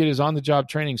let him get his on-the-job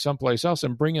training someplace else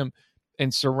and bring him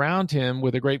and surround him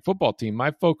with a great football team.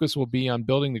 My focus will be on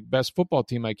building the best football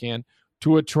team I can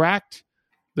to attract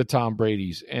the Tom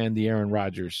Bradys and the Aaron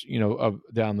Rodgers, you know,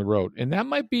 down the road. And that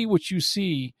might be what you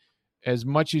see, as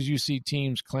much as you see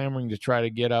teams clamoring to try to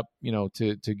get up, you know,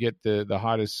 to get the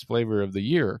hottest flavor of the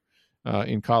year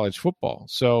in college football.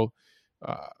 So,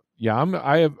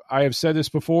 I have said this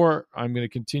before. I'm going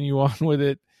to continue on with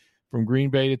it from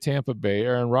Green Bay to Tampa Bay.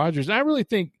 Aaron Rodgers. And I really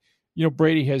think, you know,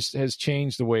 Brady has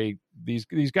changed the way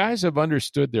these guys have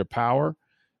understood their power.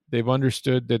 They've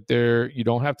understood that you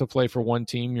don't have to play for one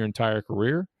team your entire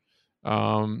career.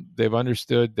 They've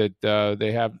understood that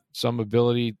they have some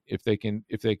ability if they can,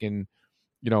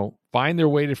 you know, find their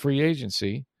way to free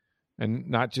agency and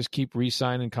not just keep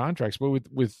re-signing contracts. But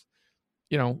with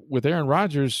Aaron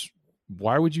Rodgers,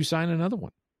 why would you sign another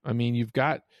one? I mean, you've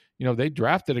got, you know, they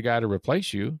drafted a guy to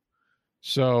replace you.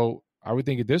 So I would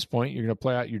think at this point you're going to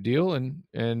play out your deal and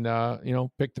you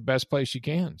know, pick the best place you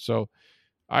can. So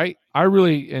I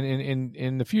really, and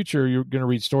in the future you're going to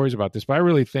read stories about this, but I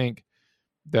really think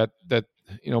that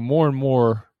you know, more and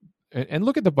more, and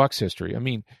look at the Bucs history. I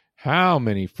mean, how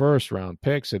many first round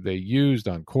picks have they used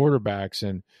on quarterbacks,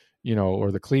 and, you know,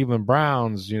 or the Cleveland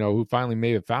Browns, you know, who finally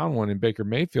may have found one in Baker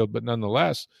Mayfield, but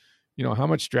nonetheless, you know, how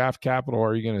much draft capital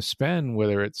are you going to spend?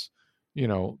 Whether it's, you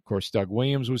know, of course, Doug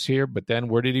Williams was here, but then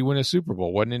where did he win a Super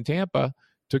Bowl? Wasn't in Tampa.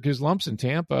 Took his lumps in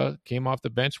Tampa, came off the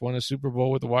bench, won a Super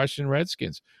Bowl with the Washington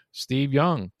Redskins. Steve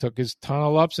Young took his ton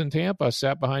of lumps in Tampa,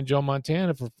 sat behind Joe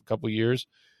Montana for a couple years,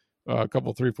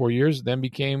 3, 4 years, then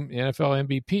became NFL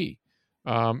MVP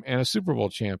and a Super Bowl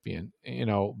champion. You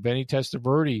know, Vinny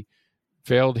Testaverde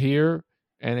failed here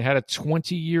and had a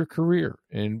 20-year career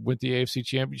and went the AFC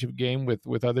Championship game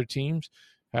with other teams.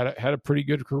 Had a pretty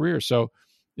good career. So,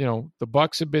 you know, the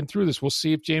Bucs have been through this. We'll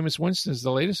see if Jameis Winston is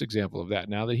the latest example of that.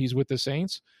 Now that he's with the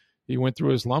Saints, he went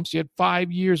through his lumps. He had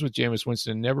 5 years with Jameis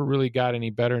Winston, never really got any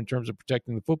better in terms of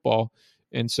protecting the football.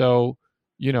 And so,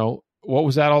 you know, what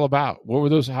was that all about? What were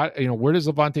those? You know, where does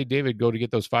Levante David go to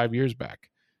get those 5 years back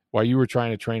while you were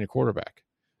trying to train a quarterback?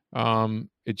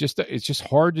 It's just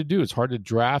hard to do. It's hard to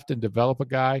draft and develop a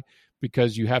guy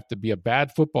because you have to be a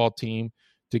bad football team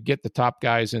to get the top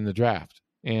guys in the draft.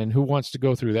 And who wants to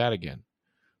go through that again?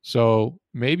 So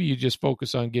maybe you just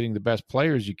focus on getting the best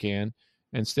players you can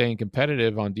and staying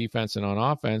competitive on defense and on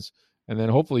offense, and then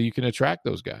hopefully you can attract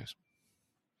those guys.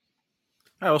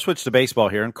 All right, we'll switch to baseball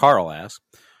here, and Carl asks,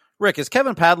 Rick, is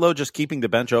Kevin Padlo just keeping the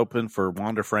bench open for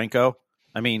Wander Franco?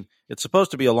 I mean, it's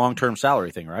supposed to be a long-term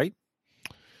salary thing, right?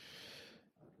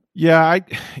 Yeah,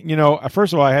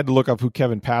 first of all, I had to look up who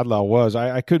Kevin Padlo was.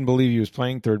 I couldn't believe he was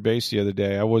playing third base the other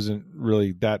day. I wasn't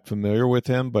really that familiar with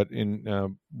him, but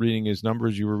in reading his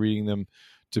numbers, you were reading them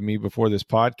to me before this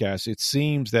podcast. It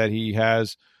seems that he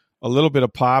has a little bit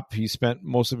of pop. He spent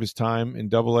most of his time in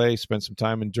Double-A, spent some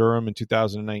time in Durham in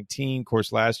 2019. Of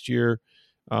course, last year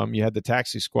you had the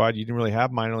taxi squad. You didn't really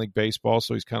have minor league baseball,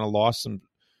 so he's kind of lost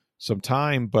some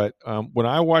time. But when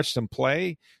I watched him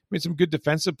play, made some good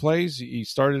defensive plays. He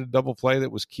started a double play that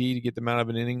was key to get them out of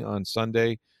an inning on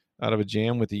Sunday out of a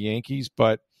jam with the Yankees,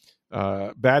 but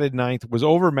batted ninth, was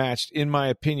overmatched in my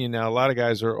opinion. Now, a lot of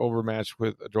guys are overmatched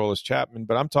with Aroldis Chapman,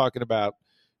 but I'm talking about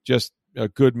just a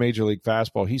good major league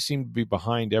fastball. He seemed to be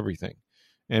behind everything.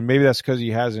 And maybe that's because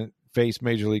he hasn't faced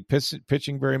major league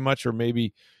pitching very much, or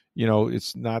maybe,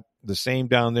 it's not the same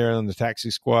down there on the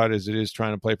taxi squad as it is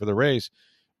trying to play for the Rays.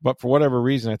 But for whatever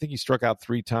reason, I think he struck out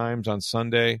 3 times on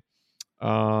Sunday.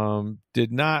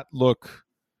 Did not look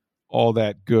all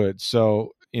that good.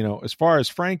 So, as far as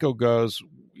Franco goes,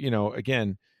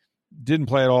 again, didn't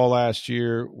play at all last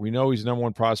year. We know he's the number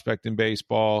one prospect in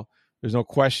baseball. There's no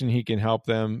question he can help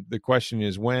them. The question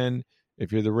is when.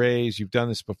 If you're the Rays, you've done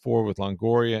this before with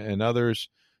Longoria and others.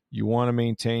 You want to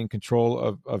maintain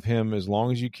control of him as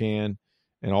long as you can,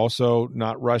 and also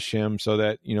not rush him so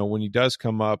that, when he does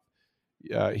come up,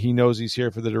 he knows he's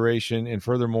here for the duration. And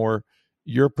furthermore,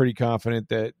 you're pretty confident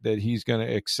that he's going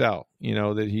to excel,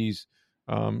 that he's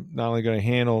not only going to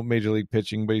handle major league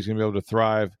pitching, but he's going to be able to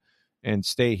thrive and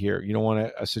stay here. You don't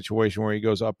want a situation where he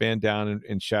goes up and down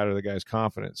and shatter the guy's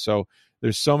confidence. So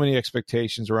there's so many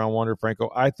expectations around Wander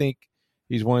Franco. I think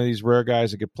he's one of these rare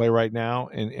guys that could play right now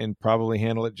and probably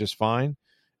handle it just fine.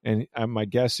 And my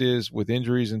guess is with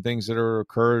injuries and things that are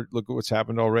occurred, look at what's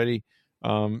happened already,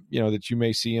 that you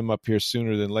may see him up here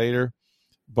sooner than later.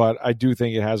 But I do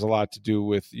think it has a lot to do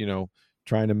with,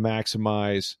 trying to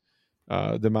maximize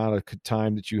the amount of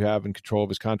time that you have in control of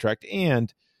his contract.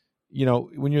 And,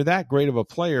 when you're that great of a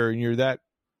player and you're that,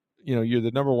 you're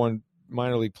the number one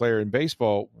minor league player in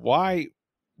baseball, why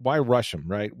rush him,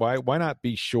 right? Why not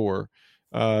be sure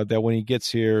that when he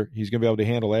gets here, he's going to be able to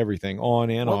handle everything on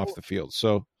and off the field?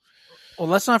 So, well,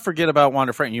 let's not forget about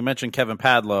Wander Franco. You mentioned Kevin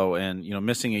Padlo and,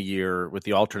 missing a year with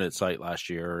the alternate site last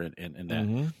year and that.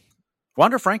 Mm-hmm.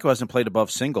 Wander Franco hasn't played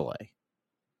above single A.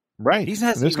 Right. He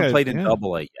hasn't even played in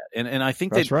double A yet. And I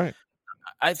think that's right.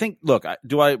 I think, look,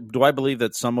 do I believe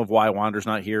that some of why Wander's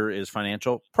not here is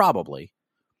financial? Probably.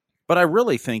 But I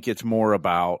really think it's more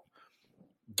about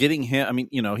getting him. I mean,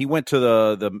 he went to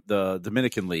the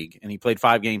Dominican League and he played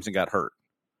 5 games and got hurt.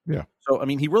 Yeah. So, I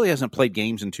mean, he really hasn't played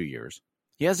games in 2 years.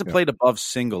 He hasn't played above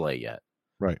single A yet.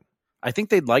 Right. I think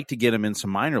they'd like to get him in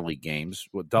some minor league games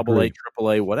with double A,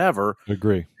 triple A, whatever.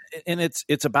 Agree. And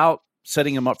it's about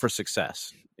setting him up for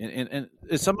success. And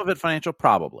is some of it financial?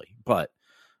 Probably. But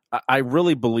I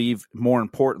really believe, more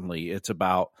importantly, it's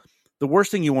about the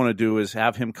worst thing you want to do is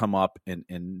have him come up and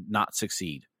not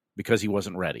succeed because he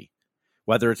wasn't ready.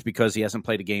 Whether it's because he hasn't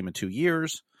played a game in 2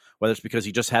 years, whether it's because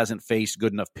he just hasn't faced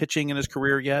good enough pitching in his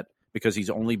career yet, because he's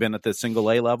only been at the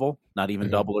single A level, not even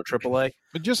double or triple A.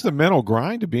 But just the mental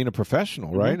grind of being a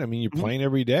professional, right? Mm-hmm. I mean, you're playing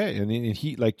every day. And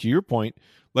he, like to your point,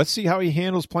 let's see how he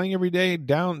handles playing every day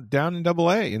down in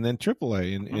double A and then triple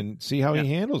A and see how he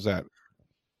handles that.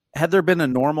 Had there been a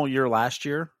normal year last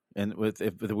year, and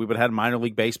if we would have had minor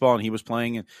league baseball and he was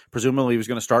playing, and presumably he was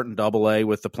going to start in double A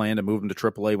with the plan to move him to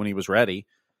triple A when he was ready,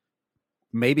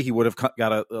 maybe he would have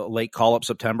got a late call up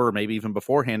September or maybe even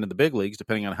beforehand in the big leagues,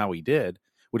 depending on how he did.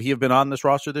 Would he have been on this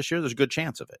roster this year? There's a good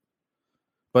chance of it.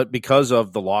 But because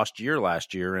of the lost year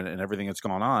last year and everything that's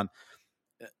gone on,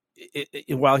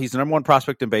 while he's the number one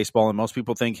prospect in baseball and most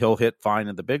people think he'll hit fine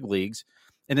in the big leagues,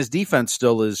 and his defense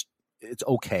still is, it's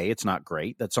okay. It's not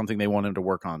great. That's something they want him to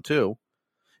work on too.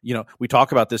 We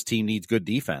talk about this team needs good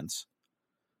defense.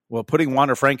 Well, putting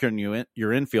Wander Franco in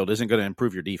your infield isn't going to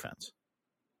improve your defense.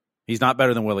 He's not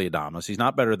better than Willy Adames. He's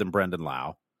not better than Brendan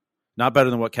Lau. Not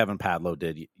better than what Kevin Padlo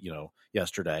did,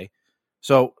 yesterday.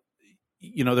 So,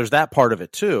 there's that part of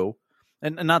it too.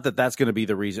 And not that that's going to be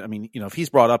the reason. I mean, if he's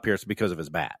brought up here, it's because of his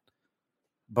bat.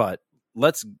 But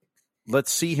let's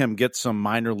see him get some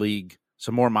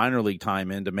more minor league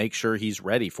time in to make sure he's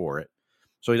ready for it.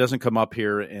 So he doesn't come up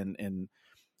here and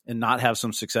not have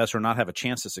some success or not have a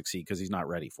chance to succeed because he's not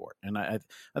ready for it.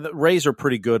 And the Rays are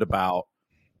pretty good about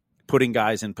putting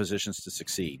guys in positions to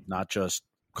succeed, not just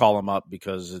call him up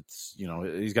because it's,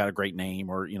 he's got a great name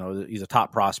or, he's a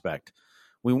top prospect.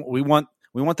 We want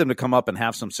them to come up and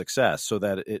have some success so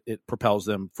that it propels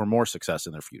them for more success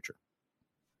in their future.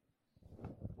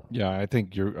 Yeah, I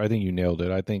think you nailed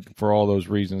it. I think for all those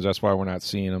reasons, that's why we're not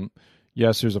seeing him.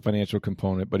 Yes, there's a financial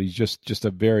component, but he's just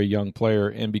a very young player,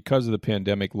 and because of the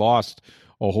pandemic, lost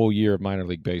a whole year of minor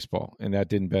league baseball, and that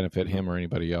didn't benefit him or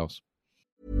anybody else.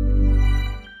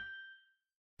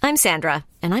 I'm Sandra,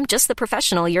 and I'm just the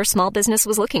professional your small business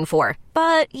was looking for.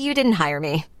 But you didn't hire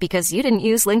me because you didn't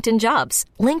use LinkedIn Jobs.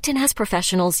 LinkedIn has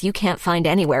professionals you can't find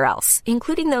anywhere else,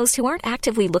 including those who aren't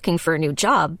actively looking for a new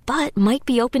job, but might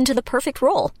be open to the perfect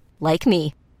role, like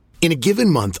me. In a given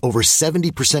month, over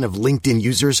 70% of LinkedIn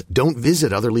users don't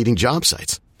visit other leading job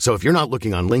sites. So if you're not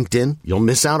looking on LinkedIn, you'll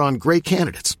miss out on great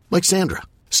candidates like Sandra.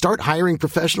 Start hiring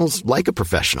professionals like a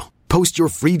professional. Post your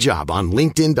free job on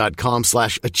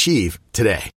linkedin.com/achieve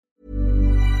today.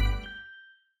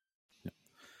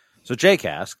 So Jake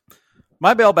asked,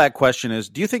 my mailbag question is,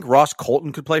 do you think Ross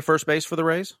Colton could play first base for the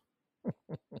Rays?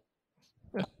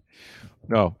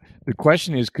 No. The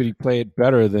question is, could he play it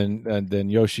better than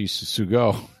Yoshi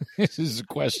Sugo? This is the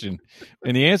question.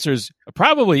 And the answer is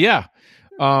probably yeah.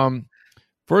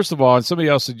 First of all, and somebody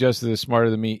else suggested this smarter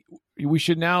than me, we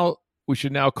should now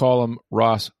call him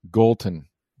Ross Golton,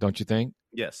 don't you think?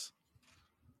 Yes.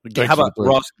 How about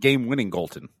Ross game-winning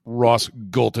Golton? Ross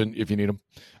Golton, if you need him.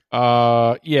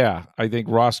 Yeah, I think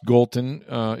Ross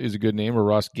Golton is a good name, or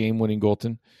Ross game-winning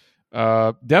Golton.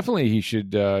 Definitely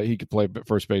he could play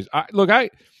first base.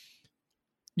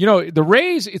 The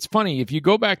Rays, it's funny, if you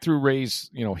go back through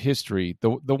Rays, history, the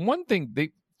one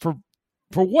thing for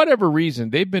whatever reason,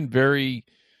 they've been very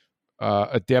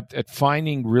adept at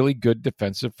finding really good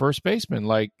defensive first basemen.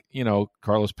 Like,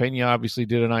 Carlos Pena obviously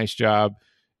did a nice job.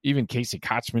 Even Casey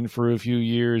Kotchman for a few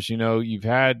years. You've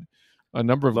had a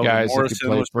number of guys Morrison that could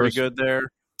play was first. Pretty good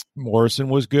there. Morrison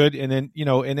was good. And then,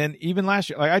 even last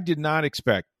year, I did not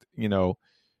expect,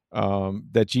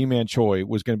 that G-Man Choi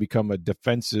was going to become a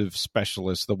defensive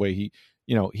specialist the way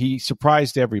he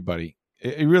surprised everybody.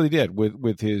 It really did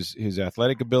with his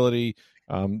athletic ability,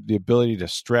 the ability to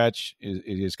stretch.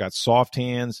 He's got soft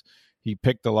hands. He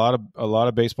picked a lot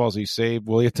of baseballs. He saved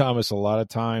William Thomas a lot of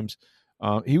times.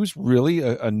 He was really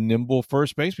a nimble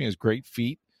first baseman. He has great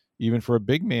feet, even for a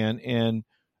big man. And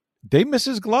they miss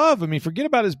his glove. I mean, forget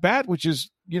about his bat, which is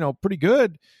pretty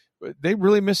good. They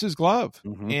really miss his glove.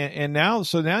 Mm-hmm. And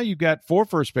now you've got 4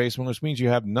 first basemen, which means you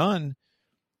have none.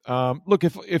 Look,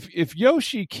 if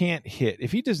Yoshi can't hit,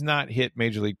 if he does not hit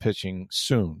major league pitching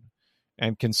soon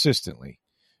and consistently,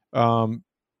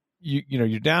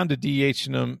 you're down to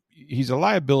DHing him. He's a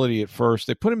liability at first.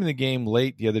 They put him in the game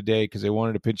late the other day because they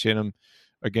wanted to pitch in him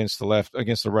against the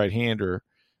right-hander,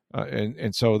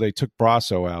 and so they took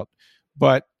Brasso out.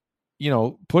 But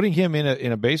putting him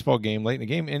in a baseball game late in the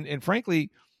game, and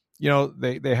frankly,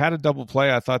 they had a double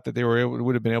play. I thought that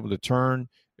would have been able to turn.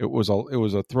 It was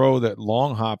a throw that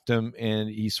long hopped him, and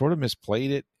he sort of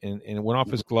misplayed it, and it went off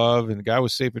his glove, and the guy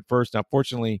was safe at first. Now,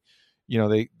 fortunately,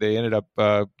 they ended up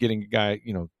getting a guy,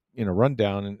 in a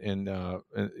rundown, and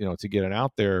to get it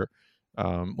out there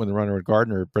when the runner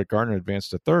Brett Gardner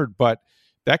advanced to third, but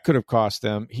that could have cost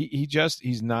them.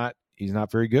 He's not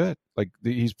very good. Like,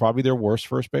 he's probably their worst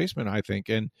first baseman, I think,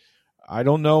 and I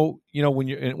don't know. When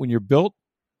you're built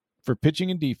for pitching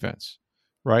and defense,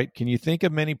 right? Can you think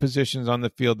of many positions on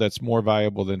the field that's more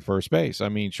valuable than first base? I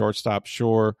mean, shortstop,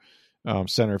 sure,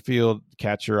 center field,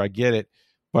 catcher, I get it,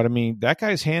 but I mean, that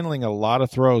guy's handling a lot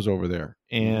of throws over there,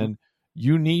 and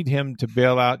you need him to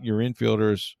bail out your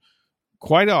infielders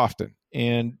quite often.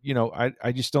 And,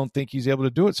 I just don't think he's able to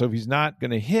do it. So if he's not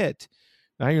going to hit,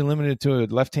 now you're limited to a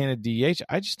left-handed DH.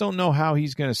 I just don't know how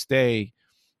he's going to stay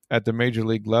at the major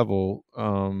league level,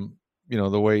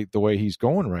 the way he's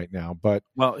going right now. But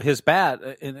his bat,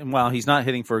 and while he's not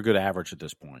hitting for a good average at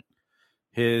this point,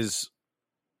 his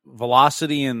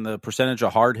velocity and the percentage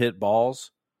of hard hit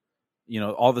balls,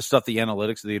 all the stuff the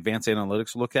advanced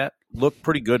analytics look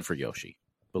pretty good for Yoshi,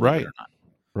 believe it or not.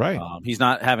 Right. He's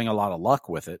not having a lot of luck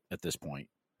with it at this point.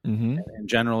 Mm-hmm. And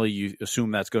generally, you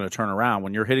assume that's going to turn around.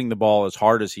 When you're hitting the ball as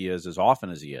hard as he is, as often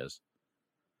as he is,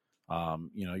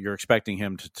 you're expecting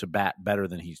him to bat better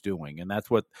than he's doing. And that's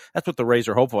what the Rays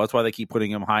are hopeful. That's why they keep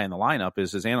putting him high in the lineup,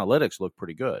 is his analytics look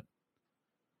pretty good.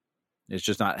 It's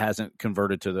just hasn't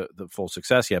converted to the full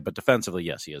success yet. But defensively,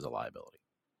 yes, he is a liability.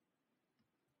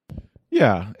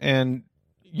 Yeah, and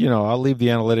I'll leave the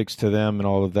analytics to them and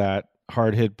all of that.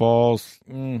 Hard hit balls.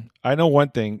 I know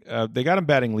one thing. They got him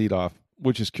batting leadoff,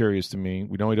 which is curious to me.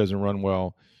 We know he doesn't run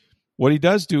well What he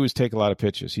does do is take a lot of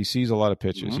pitches. He sees a lot of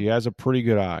pitches. He has a pretty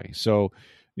good eye. So,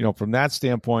 from that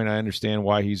standpoint, I understand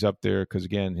why he's up there because,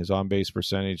 again, his on-base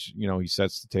percentage, he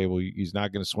sets the table. He's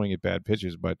not going to swing at bad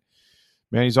pitches, but,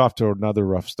 man, he's off to another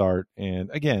rough start.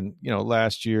 And, again,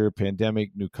 last year,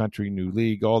 pandemic, new country, new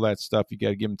league, all that stuff, you got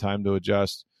to give him time to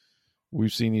adjust.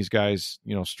 We've seen these guys,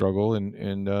 struggle,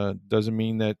 and doesn't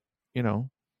mean that,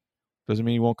 doesn't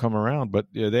mean he won't come around. But,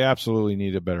 yeah, they absolutely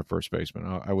need a better first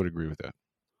baseman. I would agree with that.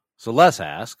 So Les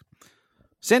asks,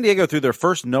 San Diego threw their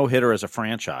first no-hitter as a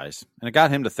franchise, and it got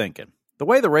him to thinking. The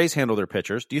way the Rays handle their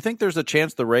pitchers, do you think there's a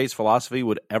chance the Rays' philosophy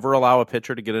would ever allow a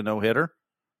pitcher to get a no-hitter?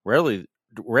 Rarely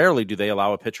do they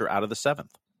allow a pitcher out of the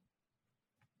seventh.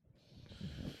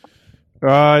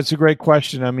 It's a great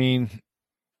question. I mean,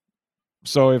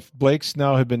 so if Blake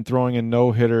Snell had been throwing a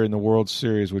no-hitter in the World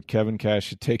Series, would Kevin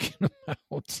Cash have taken him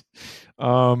out?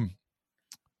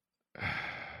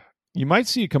 You might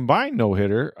see a combined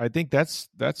no-hitter. I think that's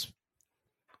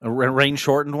a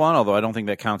rain-shortened one, although I don't think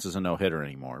that counts as a no-hitter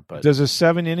anymore. But does a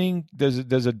 7-inning, does a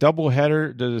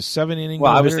doubleheader, does a 7-inning?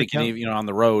 Well, I was thinking, on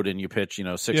the road and you pitch,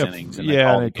 6 innings. And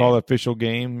they call it official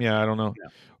game. Yeah, I don't know. Yeah.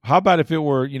 How about if it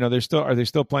were, are they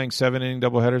still playing 7-inning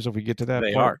doubleheaders if we get to that?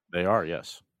 They are,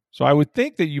 yes. So I would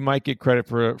think that you might get credit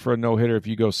for a no-hitter if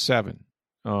you go 7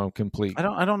 complete.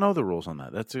 I don't know the rules on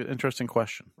that. That's an interesting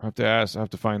question. I have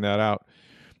to find that out.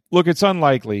 Look, it's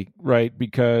unlikely, right?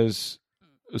 Because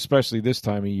especially this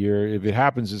time of year, if it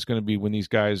happens, it's going to be when these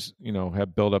guys,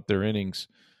 have built up their innings.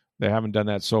 They haven't done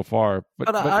that so far.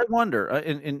 But I wonder,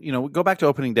 and go back to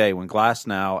opening day when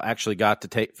Glasnow actually got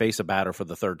to face a batter for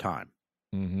the third time,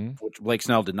 which Blake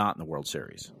Snell did not in the World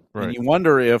Series. Right. And you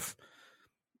wonder if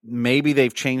maybe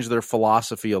they've changed their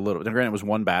philosophy a little. Then granted, it was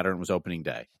one batter and it was opening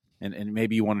day, and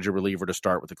maybe you wanted your reliever to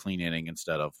start with a clean inning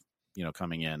instead of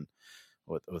coming in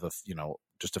with a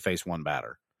just to face one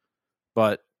batter.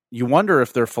 But you wonder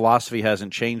if their philosophy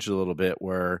hasn't changed a little bit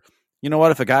where,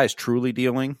 if a guy is truly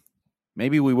dealing,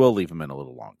 maybe we will leave him in a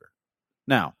little longer.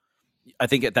 Now, I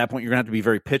think at that point you're going to have to be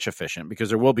very pitch efficient because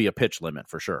there will be a pitch limit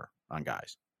for sure on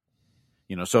guys.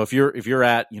 So if you're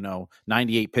at,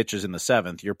 98 pitches in the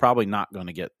seventh, you're probably not going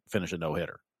to finish a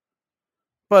no-hitter.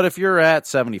 But if you're at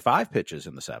 75 pitches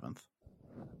in the seventh,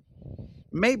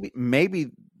 maybe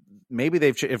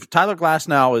if Tyler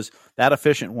Glasnow is that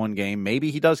efficient one game, maybe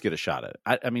he does get a shot at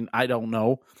it. I mean, I don't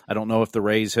know. I don't know if the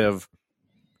Rays have,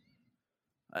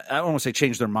 I don't want to say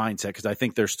changed their mindset because I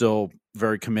think they're still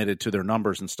very committed to their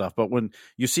numbers and stuff. But when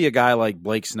you see a guy like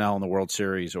Blake Snell in the World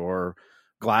Series or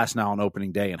Glasnow on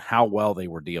opening day and how well they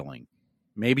were dealing,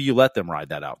 maybe you let them ride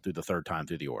that out through the third time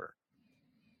through the order.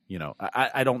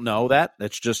 I don't know that.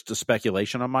 That's just a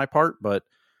speculation on my part, but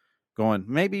going,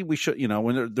 maybe we should,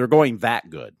 when they're going that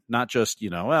good, not just,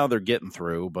 they're getting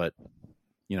through, but,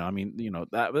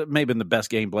 that may have been the best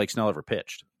game Blake Snell ever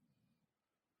pitched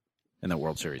in the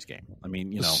World Series game. I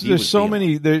mean, there's so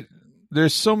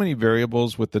many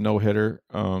variables with the no-hitter.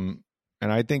 And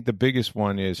I think the biggest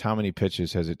one is how many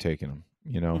pitches has it taken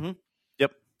him,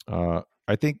 Yep.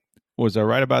 I think, was I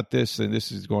right about this? And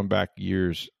this is going back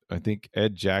years. I think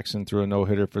Ed Jackson threw a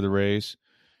no-hitter for the Rays.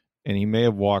 And he may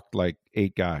have walked like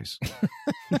 8 guys.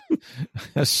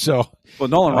 Well,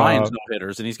 Nolan Ryan's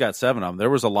no-hitters, and he's got 7 of them. There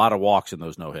was a lot of walks in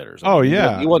those no-hitters.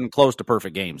 Yeah. He wasn't close to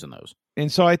perfect games in those.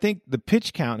 And so I think the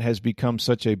pitch count has become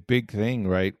such a big thing,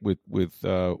 right, with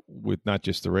not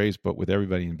just the Rays, but with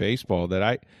everybody in baseball,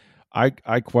 that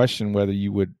I question whether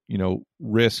you would,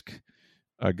 risk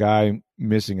a guy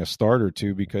missing a start or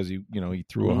two because he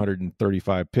threw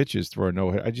 135 pitches for a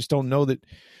no-hitter. I just don't know that.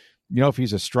 If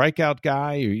he's a strikeout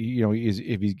guy, or, is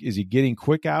he getting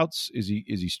quick outs? Is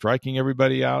he striking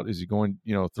everybody out? Is he going,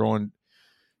 throwing,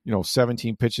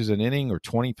 17 pitches an inning or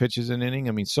 20 pitches an inning?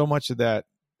 I mean, so much of that,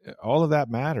 all of that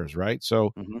matters, right?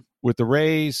 So with the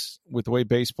Rays, with the way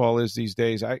baseball is these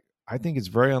days, I think it's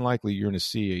very unlikely you're going to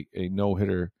see a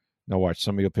no-hitter. Now watch,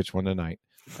 somebody will pitch one tonight,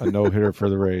 a no-hitter for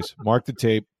the Rays. Mark the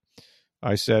tape.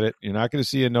 I said it. You're not going to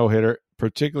see a no-hitter,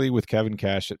 particularly with Kevin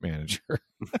Cash at manager.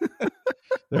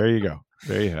 There you go.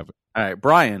 There you have it. All right.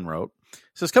 Brian wrote,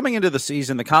 says, coming into the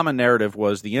season, the common narrative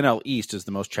was the NL East is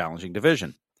the most challenging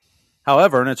division.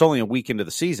 However, and it's only a week into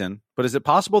the season, but is it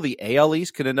possible the AL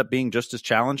East could end up being just as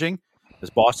challenging, as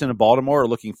Boston and Baltimore are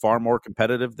looking far more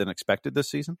competitive than expected this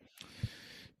season?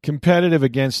 Competitive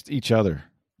against each other.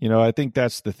 I think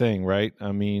that's the thing, right?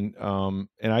 I mean, and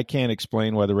I can't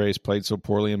explain why the Rays played so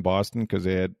poorly in Boston because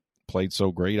they had played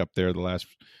so great up there the last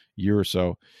year or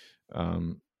so.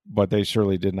 But they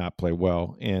surely did not play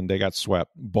well, and they got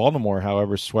swept. Baltimore,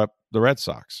 however, swept the Red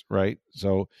Sox, right?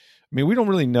 So, I mean, we don't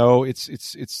really know.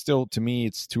 It's still, to me,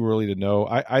 it's too early to know.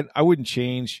 I wouldn't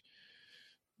change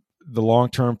the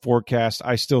long-term forecast,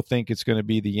 I still think it's going to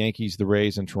be the Yankees, the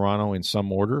Rays, and Toronto in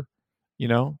some order,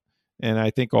 and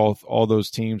I think all those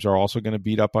teams are also going to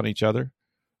beat up on each other.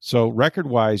 So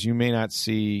record-wise, you may not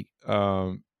see,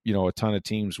 a ton of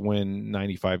teams win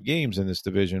 95 games in this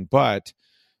division, but,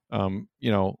 I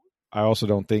also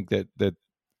don't think that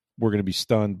we're going to be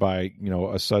stunned by,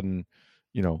 a sudden,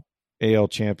 AL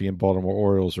champion Baltimore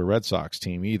Orioles or Red Sox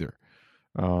team either,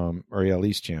 or AL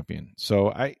East champion.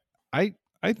 So I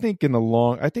think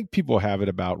I think people have it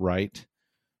about right.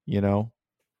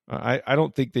 I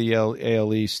don't think the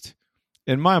AL East,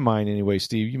 in my mind anyway,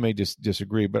 Steve, you may just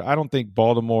disagree, but I don't think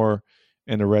Baltimore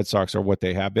and the Red Sox are what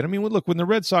they have been. I mean, look, when the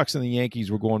Red Sox and the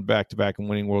Yankees were going back-to-back and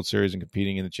winning World Series and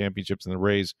competing in the championships, and the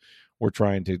Rays were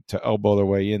trying to elbow their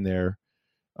way in there,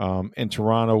 and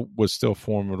Toronto was still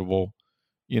formidable,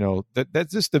 that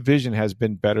this division has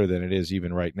been better than it is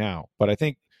even right now. But I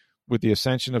think with the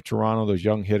ascension of Toronto, those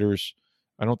young hitters,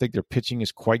 I don't think their pitching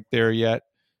is quite there yet.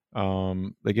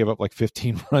 They gave up like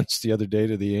 15 runs the other day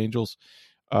to the Angels.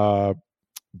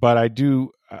 But I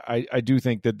do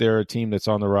think that they're a team that's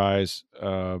on the rise.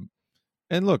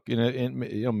 And look,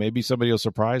 maybe somebody will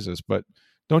surprise us, but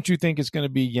don't you think it's going to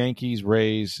be Yankees,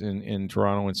 Rays, and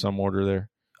Toronto in some order there?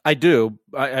 I do.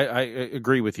 I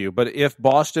agree with you. But if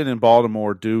Boston and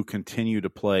Baltimore do continue to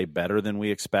play better than we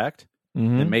expect,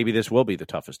 then maybe this will be the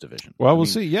toughest division. Well, we'll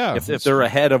see. Yeah, if they're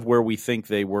ahead of where we think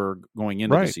they were going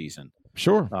into the season,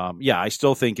 sure. I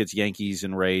still think it's Yankees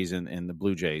and Rays and the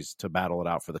Blue Jays to battle it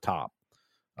out for the top.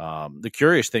 The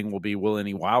curious thing will be, will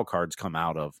any wild cards come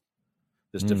out of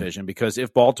this division? Because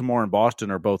if Baltimore and Boston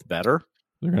are both better,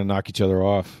 they're going to knock each other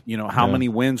off. How many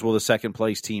wins will the second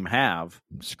place team have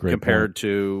compared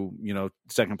to,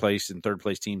 second place and third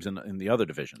place teams in the other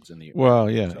divisions?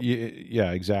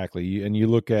 Yeah, exactly. And you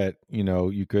look at,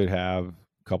 you could have a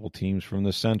couple teams from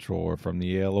the Central or from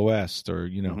the AL West or,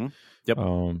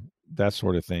 that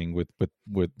sort of thing with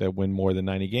that win more than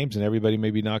 90 games, and everybody may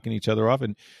be knocking each other off.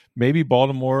 And maybe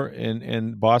Baltimore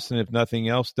and Boston, if nothing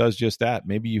else, does just that.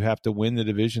 Maybe you have to win the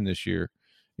division this year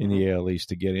in the AL East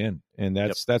to get in. And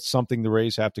that's something the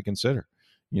Rays have to consider.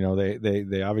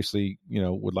 They obviously,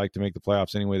 would like to make the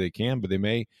playoffs any way they can, but they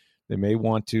may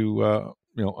want to,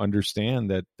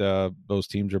 understand that those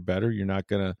teams are better. You're not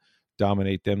going to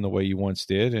dominate them the way you once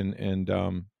did.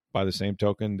 And by the same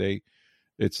token,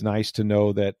 it's nice to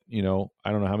know that,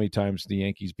 I don't know how many times the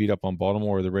Yankees beat up on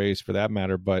Baltimore or the Rays for that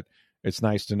matter, but it's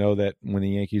nice to know that when the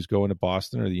Yankees go into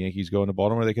Boston or the Yankees go into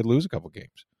Baltimore, they could lose a couple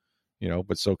games,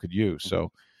 but so could you.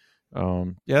 So,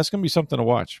 it's going to be something to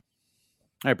watch.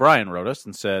 All right, Brian wrote us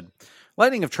and said,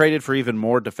 Lightning have traded for even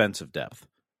more defensive depth.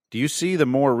 Do you see the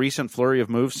more recent flurry of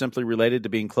moves simply related to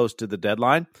being close to the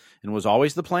deadline and was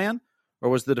always the plan? Or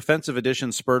was the defensive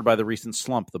addition spurred by the recent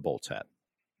slump the Bolts had?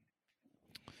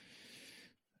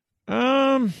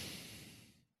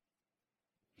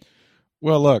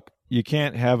 Well, look, you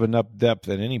can't have enough depth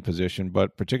at any position,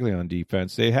 but particularly on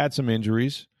defense. They had some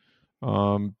injuries.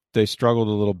 They struggled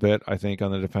a little bit, I think,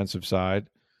 on the defensive side.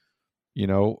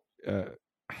 I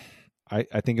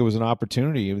think it was an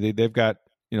opportunity. They've got,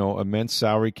 immense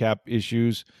salary cap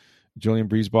issues. Julian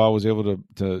Breezeball was able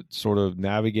to sort of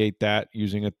navigate that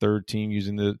using a third team,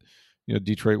 using the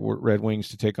Detroit Red Wings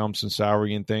to take on some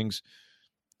salary and things.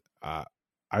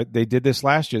 They did this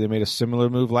last year. They made a similar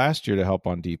move last year to help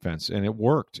on defense, and it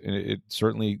worked. And it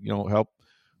certainly, helped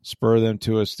spur them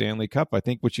to a Stanley Cup. I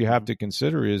think what you have to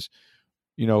consider is,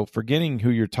 forgetting who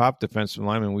your top defensive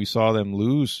lineman, we saw them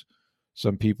lose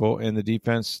some people, and the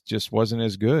defense just wasn't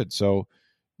as good. So,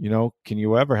 can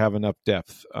you ever have enough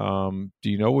depth? Do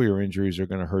you know where your injuries are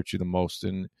going to hurt you the most?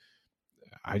 And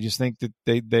I just think that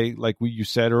they like you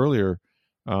said earlier,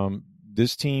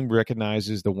 this team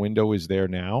recognizes the window is there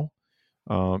now.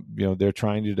 They're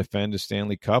trying to defend a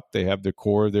Stanley Cup. They have the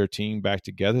core of their team back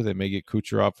together. They may get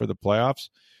Kucherov for the playoffs.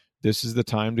 This is the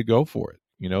time to go for it.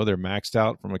 They're maxed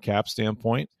out from a cap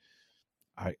standpoint.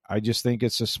 I just think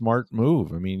it's a smart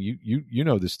move. I mean, you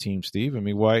know this team, Steve. I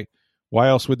mean, why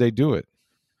else would they do it?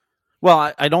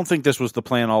 Well, I don't think this was the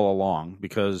plan all along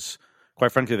because,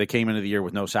 quite frankly, they came into the year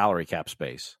with no salary cap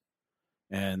space.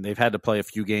 And they've had to play a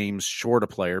few games short a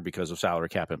player because of salary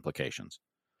cap implications.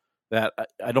 That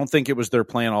I don't think it was their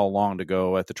plan all along to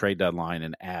go at the trade deadline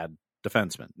and add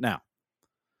defensemen. Now,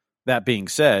 that being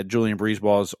said, Julian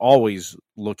Breezeball is always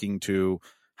looking to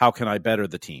how can I better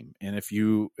the team? And if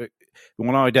you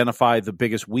want to identify the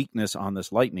biggest weakness on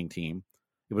this Lightning team,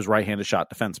 it was right-handed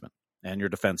shot defensemen and your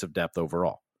defensive depth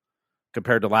overall.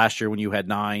 Compared to last year when you had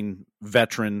 9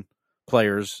 veteran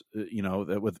players,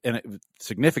 with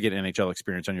significant NHL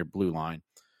experience on your blue line,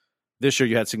 This year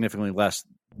you had significantly less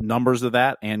numbers of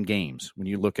that and games when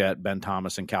you look at Ben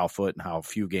Thomas and Cal Foote and how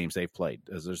few games they've played,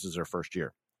 as this is their first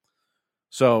year.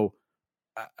 So,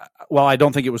 while I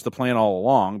don't think it was the plan all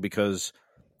along, because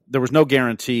there was no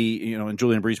guarantee, and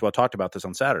Julian Breezewell talked about this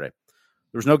on Saturday,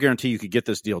 there was no guarantee you could get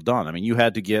this deal done. I mean, you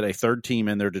had to get a third team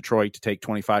in there, Detroit, to take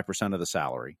 25% of the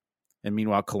salary, and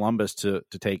meanwhile Columbus to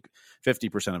take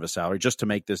 50% of his salary just to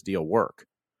make this deal work.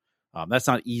 That's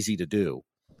not easy to do.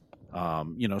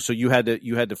 So you had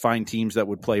to find teams that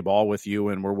would play ball with you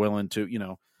and were willing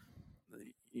to,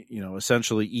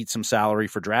 essentially eat some salary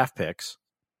for draft picks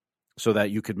so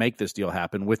that you could make this deal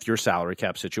happen with your salary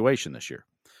cap situation this year,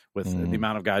 with the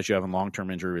amount of guys you have in long-term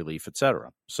injury relief, et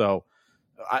cetera. So,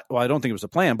 I don't think it was a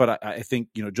plan, but I think,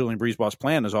 Julian Breezewell's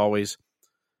plan is always,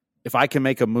 if I can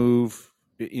make a move,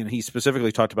 he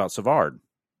specifically talked about Savard,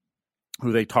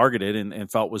 who they targeted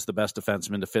and felt was the best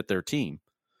defenseman to fit their team,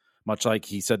 much like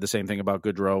he said the same thing about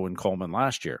Goodrow and Coleman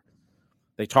last year.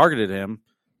 They targeted him,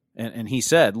 and he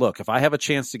said, look, if I have a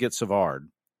chance to get Savard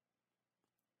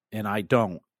and I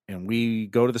don't, and we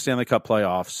go to the Stanley Cup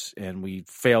playoffs and we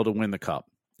fail to win the cup,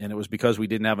 and it was because we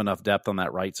didn't have enough depth on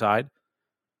that right side,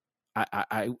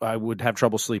 I would have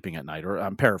trouble sleeping at night, or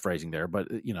I'm paraphrasing there, but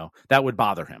that would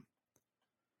bother him.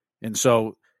 And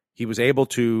so he was able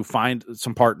to find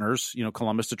some partners,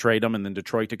 Columbus to trade him, and then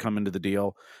Detroit to come into the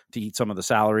deal to eat some of the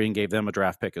salary and gave them a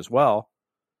draft pick as well.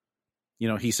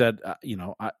 He said,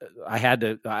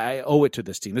 I owe it to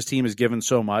this team. This team has given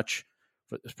so much,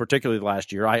 particularly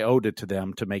last year. I owed it to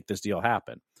them to make this deal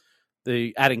happen.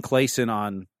 The adding Clayson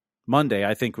on Monday,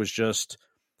 I think, was just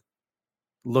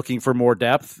looking for more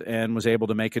depth and was able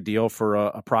to make a deal for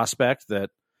a prospect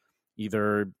that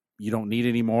either you don't need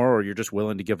anymore or you're just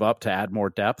willing to give up to add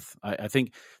more depth. I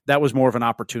think that was more of an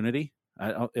opportunity.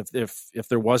 If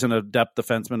there wasn't a depth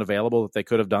defenseman available that they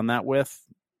could have done that with,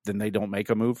 then they don't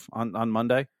make a move on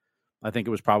Monday. I think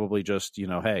it was probably just,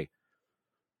 hey,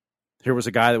 here was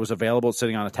a guy that was available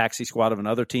sitting on a taxi squad of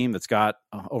another team that's got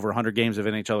over 100 games of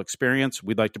NHL experience.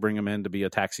 We'd like to bring him in to be a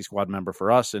taxi squad member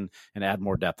for us and add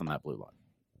more depth on that blue line.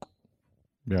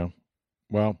 Yeah.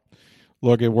 Well,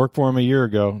 look, it worked for him a year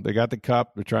ago. They got the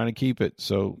cup. They're trying to keep it.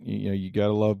 So, you got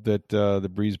to love that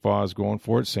the Breezeball is going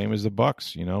for it, same as the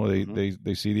Bucks.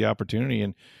 They see the opportunity,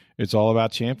 and it's all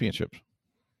about championships.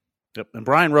 Yep. And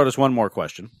Brian wrote us one more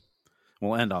question.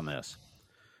 We'll end on this.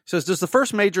 He says, does the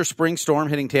first major spring storm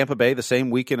hitting Tampa Bay the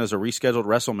same weekend as a rescheduled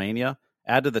WrestleMania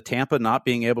add to the Tampa not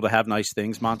being able to have nice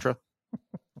things mantra?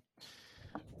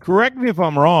 Correct me if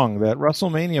I'm wrong, that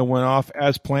WrestleMania went off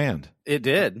as planned. It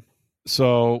did.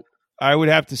 So I would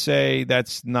have to say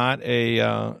that's not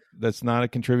a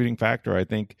contributing factor. I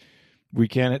think we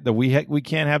can't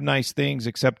have nice things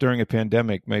except during a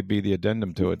pandemic may be the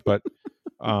addendum to it. But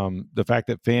the fact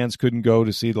that fans couldn't go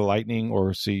to see the Lightning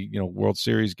or see World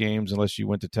Series games unless you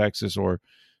went to Texas, or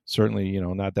certainly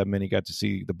not that many got to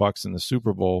see the Bucks in the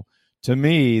Super Bowl. To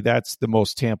me, that's the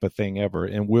most Tampa thing ever,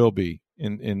 and will be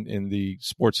in the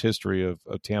sports history of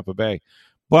Tampa Bay.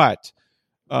 But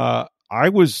I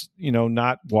was,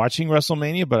 not watching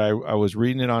WrestleMania, but I was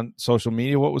reading it on social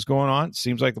media, what was going on. It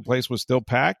seems like the place was still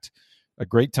packed. A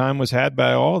great time was had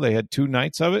by all. They had 2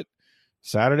 nights of it.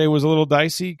 Saturday was a little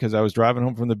dicey because I was driving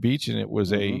home from the beach, and it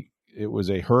was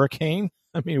a hurricane.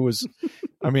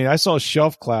 I saw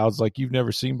shelf clouds like you've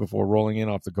never seen before rolling in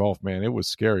off the Gulf, man. It was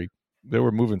scary. They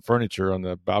were moving furniture on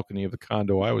the balcony of the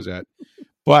condo I was at.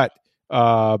 But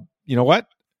you know what?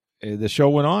 The show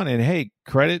went on, and hey,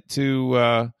 credit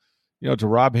to to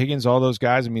Rob Higgins, all those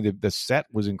guys. I mean, the set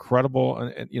was incredible,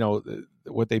 and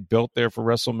what they built there for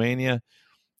WrestleMania.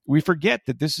 We forget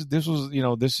that this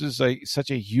is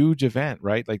such a huge event,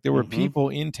 right? Like there were people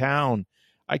in town.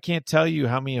 I can't tell you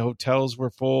how many hotels were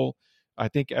full. I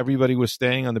think everybody was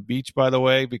staying on the beach, by the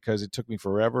way, because it took me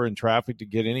forever in traffic to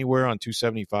get anywhere on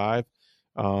 275.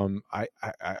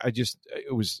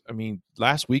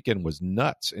 Last weekend was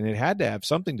nuts, and it had to have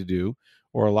something to do,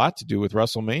 or a lot to do, with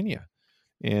WrestleMania.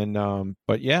 And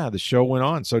but yeah, the show went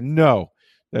on. So no,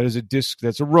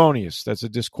 that's erroneous. That's a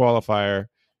disqualifier.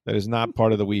 That is not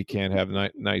part of the "we can't have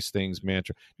nice things"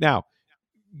 mantra. Now,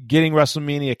 getting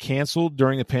WrestleMania canceled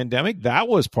during the pandemic, that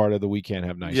was part of the "we can't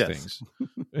have nice things,"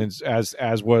 and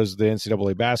as was the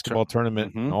NCAA basketball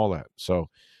tournament and all that. So,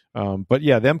 but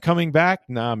yeah, them coming back,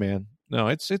 nah, man, no,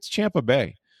 it's Tampa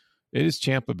Bay. It is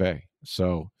Tampa Bay.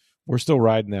 So we're still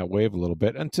riding that wave a little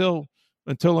bit until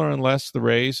or unless the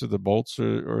Rays or the Bolts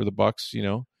or the Bucks,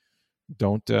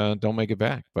 don't make it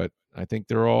back. But I think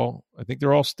they're all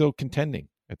still contending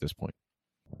at this point.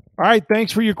 All right,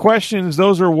 thanks for your questions.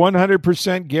 Those are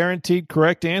 100% guaranteed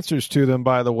correct answers to them,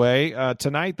 by the way.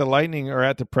 Tonight, the Lightning are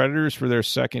at the Predators for their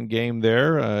second game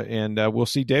there, and we'll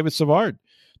see David Savard,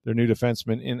 their new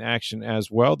defenseman, in action as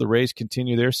well. The Rays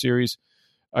continue their series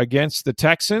against the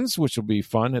Texans, which will be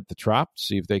fun at the Trop,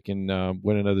 see if they can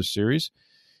win another series.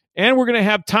 And we're going to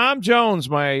have Tom Jones,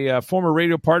 my former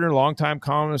radio partner, longtime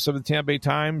columnist of the Tampa Bay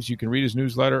Times. You can read his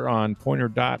newsletter on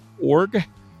pointer.org.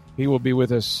 He will be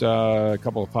with us a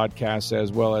couple of podcasts as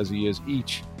well as he is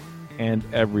each and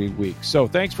every week. So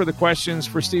thanks for the questions.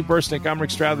 For Steve Bursnick, I'm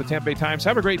Rick Stroud of the Tampa Bay Times.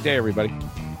 Have a great day, everybody.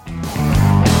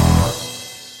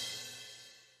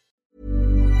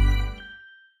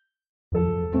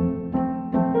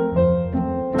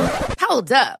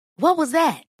 Hold up. What was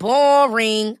that?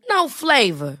 Boring. No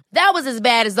flavor. That was as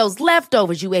bad as those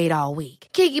leftovers you ate all week.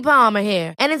 Keke Palmer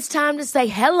here, and it's time to say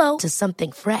hello to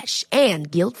something fresh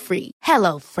and guilt-free.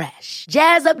 Hello Fresh.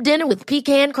 Jazz up dinner with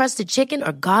pecan-crusted chicken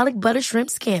or garlic butter shrimp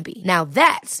scampi. Now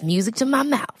that's music to my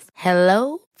mouth.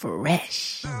 Hello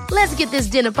Fresh. Let's get this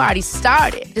dinner party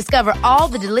started. Discover all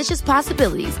the delicious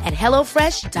possibilities at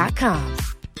HelloFresh.com.